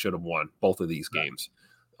absolutely should have won, both of these games.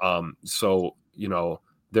 So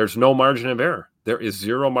there's no margin of error. There is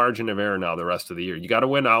 0 margin of error now the rest of the year. You got to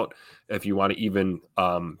win out if you want to even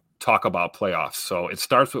talk about playoffs. So it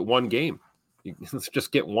starts with 1 game. Let's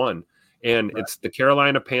just get 1. And it's the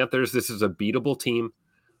Carolina Panthers. This is a beatable team.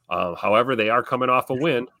 However, they are coming off a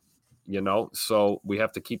win, so we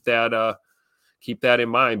have to keep that in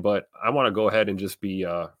mind. But I want to go ahead and just be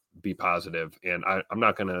positive. And I'm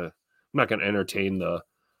not gonna entertain the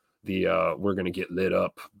we're gonna get lit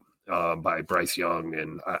up by Bryce Young.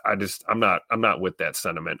 And I'm not with that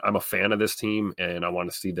sentiment. I'm a fan of this team, and I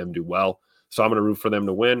want to see them do well. So I'm going to root for them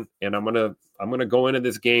to win, and I'm going to go into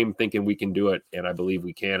this game thinking we can do it, and I believe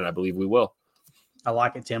we can, and I believe we will. I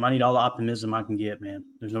like it, Tim. I need all the optimism I can get, man.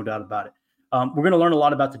 There's no doubt about it. We're going to learn a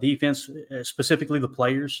lot about the defense, specifically the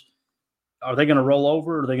players. Are they going to roll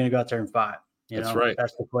over, or are they going to go out there and fight? That's right.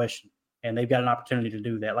 That's the question. And they've got an opportunity to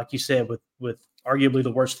do that. Like you said, with arguably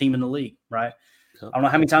the worst team in the league, right? Yep. I don't know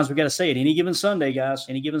how many times we got to say it. Any given Sunday, guys,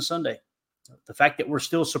 any given Sunday. The fact that we're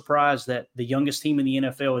still surprised that the youngest team in the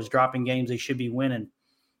NFL is dropping games they should be winning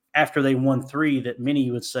after they won 3 that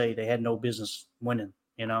many would say they had no business winning,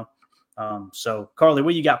 So, Carly,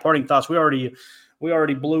 what you got? Parting thoughts? We already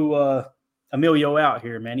blew Emilio out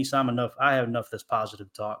here, man. He's enough. I have enough of this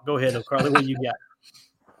positive talk. Go ahead, Carly. What you got?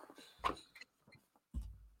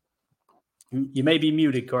 You may be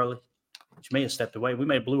muted, Carly. She may have stepped away. We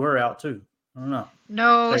may have blew her out too. I don't know.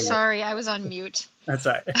 No, sorry. I was on mute. That's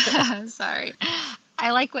all right. Sorry.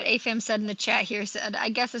 I like what AFAM said in the chat here. Said, I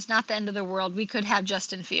guess it's not the end of the world. We could have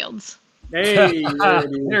Justin Fields. Hey,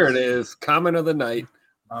 there it is. Comment of the night.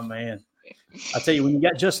 Oh, man. I tell you, when you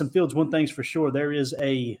got Justin Fields, one thing's for sure. There is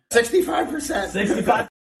a 65%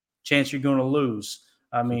 chance you're going to lose.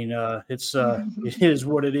 I mean, it is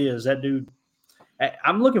what it is. That dude,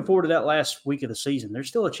 I'm looking forward to that last week of the season. There's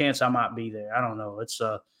still a chance I might be there. I don't know. It's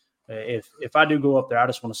if I do go up there, I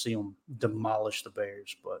just want to see them demolish the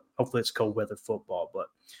Bears. But hopefully it's cold weather football. But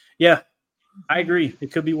yeah, I agree.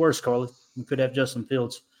 It could be worse, Carly. We could have Justin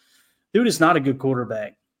Fields. Dude is not a good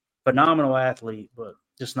quarterback. Phenomenal athlete, but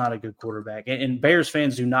just not a good quarterback. And Bears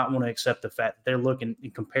fans do not want to accept the fact that they're looking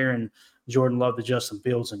and comparing Jordan Love to Justin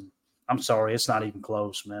Fields. And I'm sorry, it's not even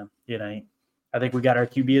close, man. It ain't. I think we got our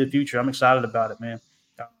QB of the future. I'm excited about it, man.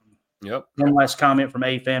 Yep. One last comment from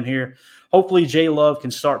AFAM here. Hopefully Jay Love can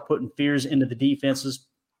start putting fears into the defenses.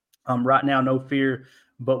 Right now, no fear,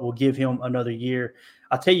 but we'll give him another year.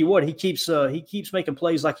 I'll tell you what, he keeps making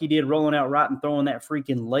plays like he did, rolling out right and throwing that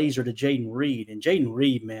freaking laser to Jaden Reed. And Jaden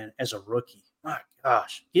Reed, man, as a rookie, my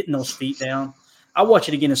gosh, getting those feet down. I watch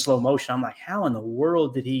it again in slow motion. I'm like, how in the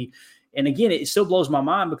world did he – and again, it still blows my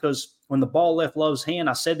mind because when the ball left Love's hand,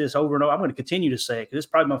 I said this over and over. I'm going to continue to say it because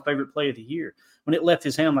it's probably my favorite play of the year. When it left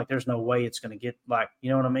his hand, I'm like, there's no way it's going to get like, you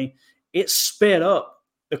know what I mean? It sped up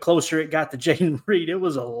the closer it got to Jaden Reed. It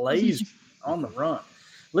was a laser on the run.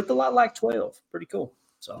 Looked a lot like 12. Pretty cool.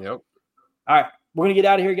 So, yep. All right, we're going to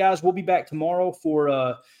get out of here, guys. We'll be back tomorrow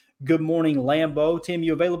for Good Morning Lambeau. Tim,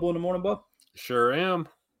 you available in the morning, bud? Sure am.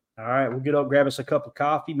 All right, we'll get up, grab us a cup of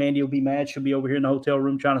coffee. Mandy will be mad. She'll be over here in the hotel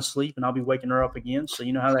room trying to sleep, and I'll be waking her up again. So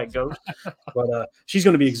you know how that goes. But she's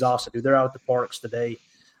going to be exhausted, dude. They're out at the parks today,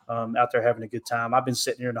 out there having a good time. I've been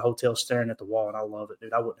sitting here in the hotel staring at the wall, and I love it,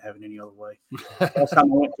 dude. I wouldn't have it any other way. Last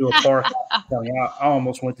time I went to a park, I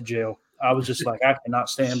almost went to jail. I was just like, I cannot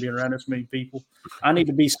stand being around this many people. I need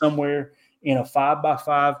to be somewhere in a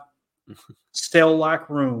 5x5 cell-like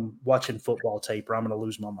room watching football tape, or I'm going to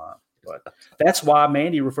lose my mind. But that's why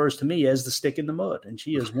Mandy refers to me as the stick in the mud, and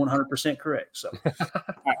she is 100% correct. So all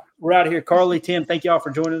right, we're out of here. Carly, Tim, thank y'all for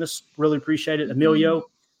joining us. Really appreciate it. Emilio,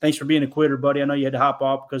 thanks for being a quitter, buddy. I know you had to hop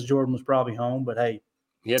off because Jordan was probably home, but hey.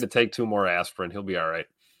 He had to take 2 more aspirin. He'll be all right.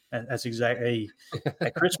 That's exactly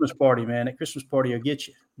that Christmas party, man. That Christmas party will get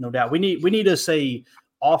you, no doubt. We need us a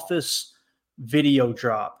office video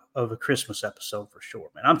drop of a Christmas episode for sure,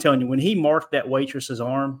 man. I'm telling you, when he marked that waitress's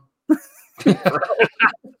arm –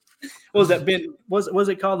 what was that? Was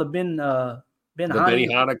it called the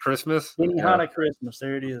Benihana Christmas? Benihana Christmas.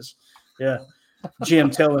 There it is. Yeah. Jim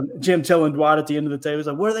telling Dwight at the end of the table, he's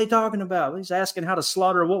like, what are they talking about? He's asking how to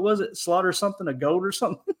slaughter. What was it? Slaughter something, a goat or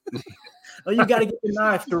something? Oh, you got to get the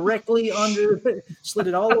knife directly under, slid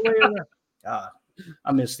it all the way around. God,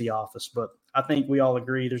 I miss The Office, but I think we all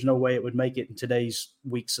agree there's no way it would make it in today's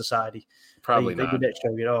weak society. Probably not. They did that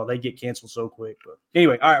show at all. They get canceled so quick. But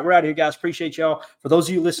anyway, all right, we're out of here, guys. Appreciate y'all. For those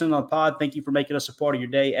of you listening on the pod, thank you for making us a part of your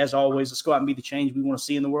day. As always, let's go out and be the change we want to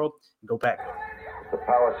see in the world and go back. The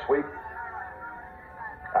power sweep.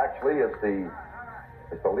 Actually, it's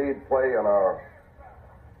the lead play in our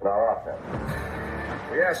offense.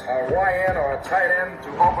 We ask our YN or a tight end to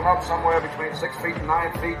open up somewhere between 6 feet and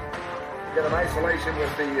 9 feet. Get an isolation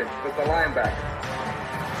with the linebacker.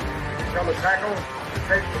 Tell the tackle to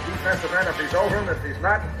take the defensive end if he's over him. If he's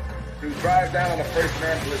not, to drive down on the first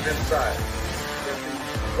man to his inside. If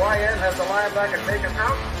the YN has the linebacker taken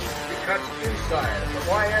out, he cuts inside. If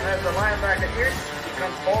the YN has the linebacker in, he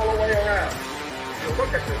comes all the way around. If you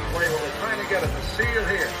look at this play, what we're trying to get is a seal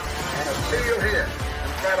here and a seal here.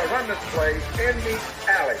 And try to run this play in the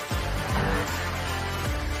alley.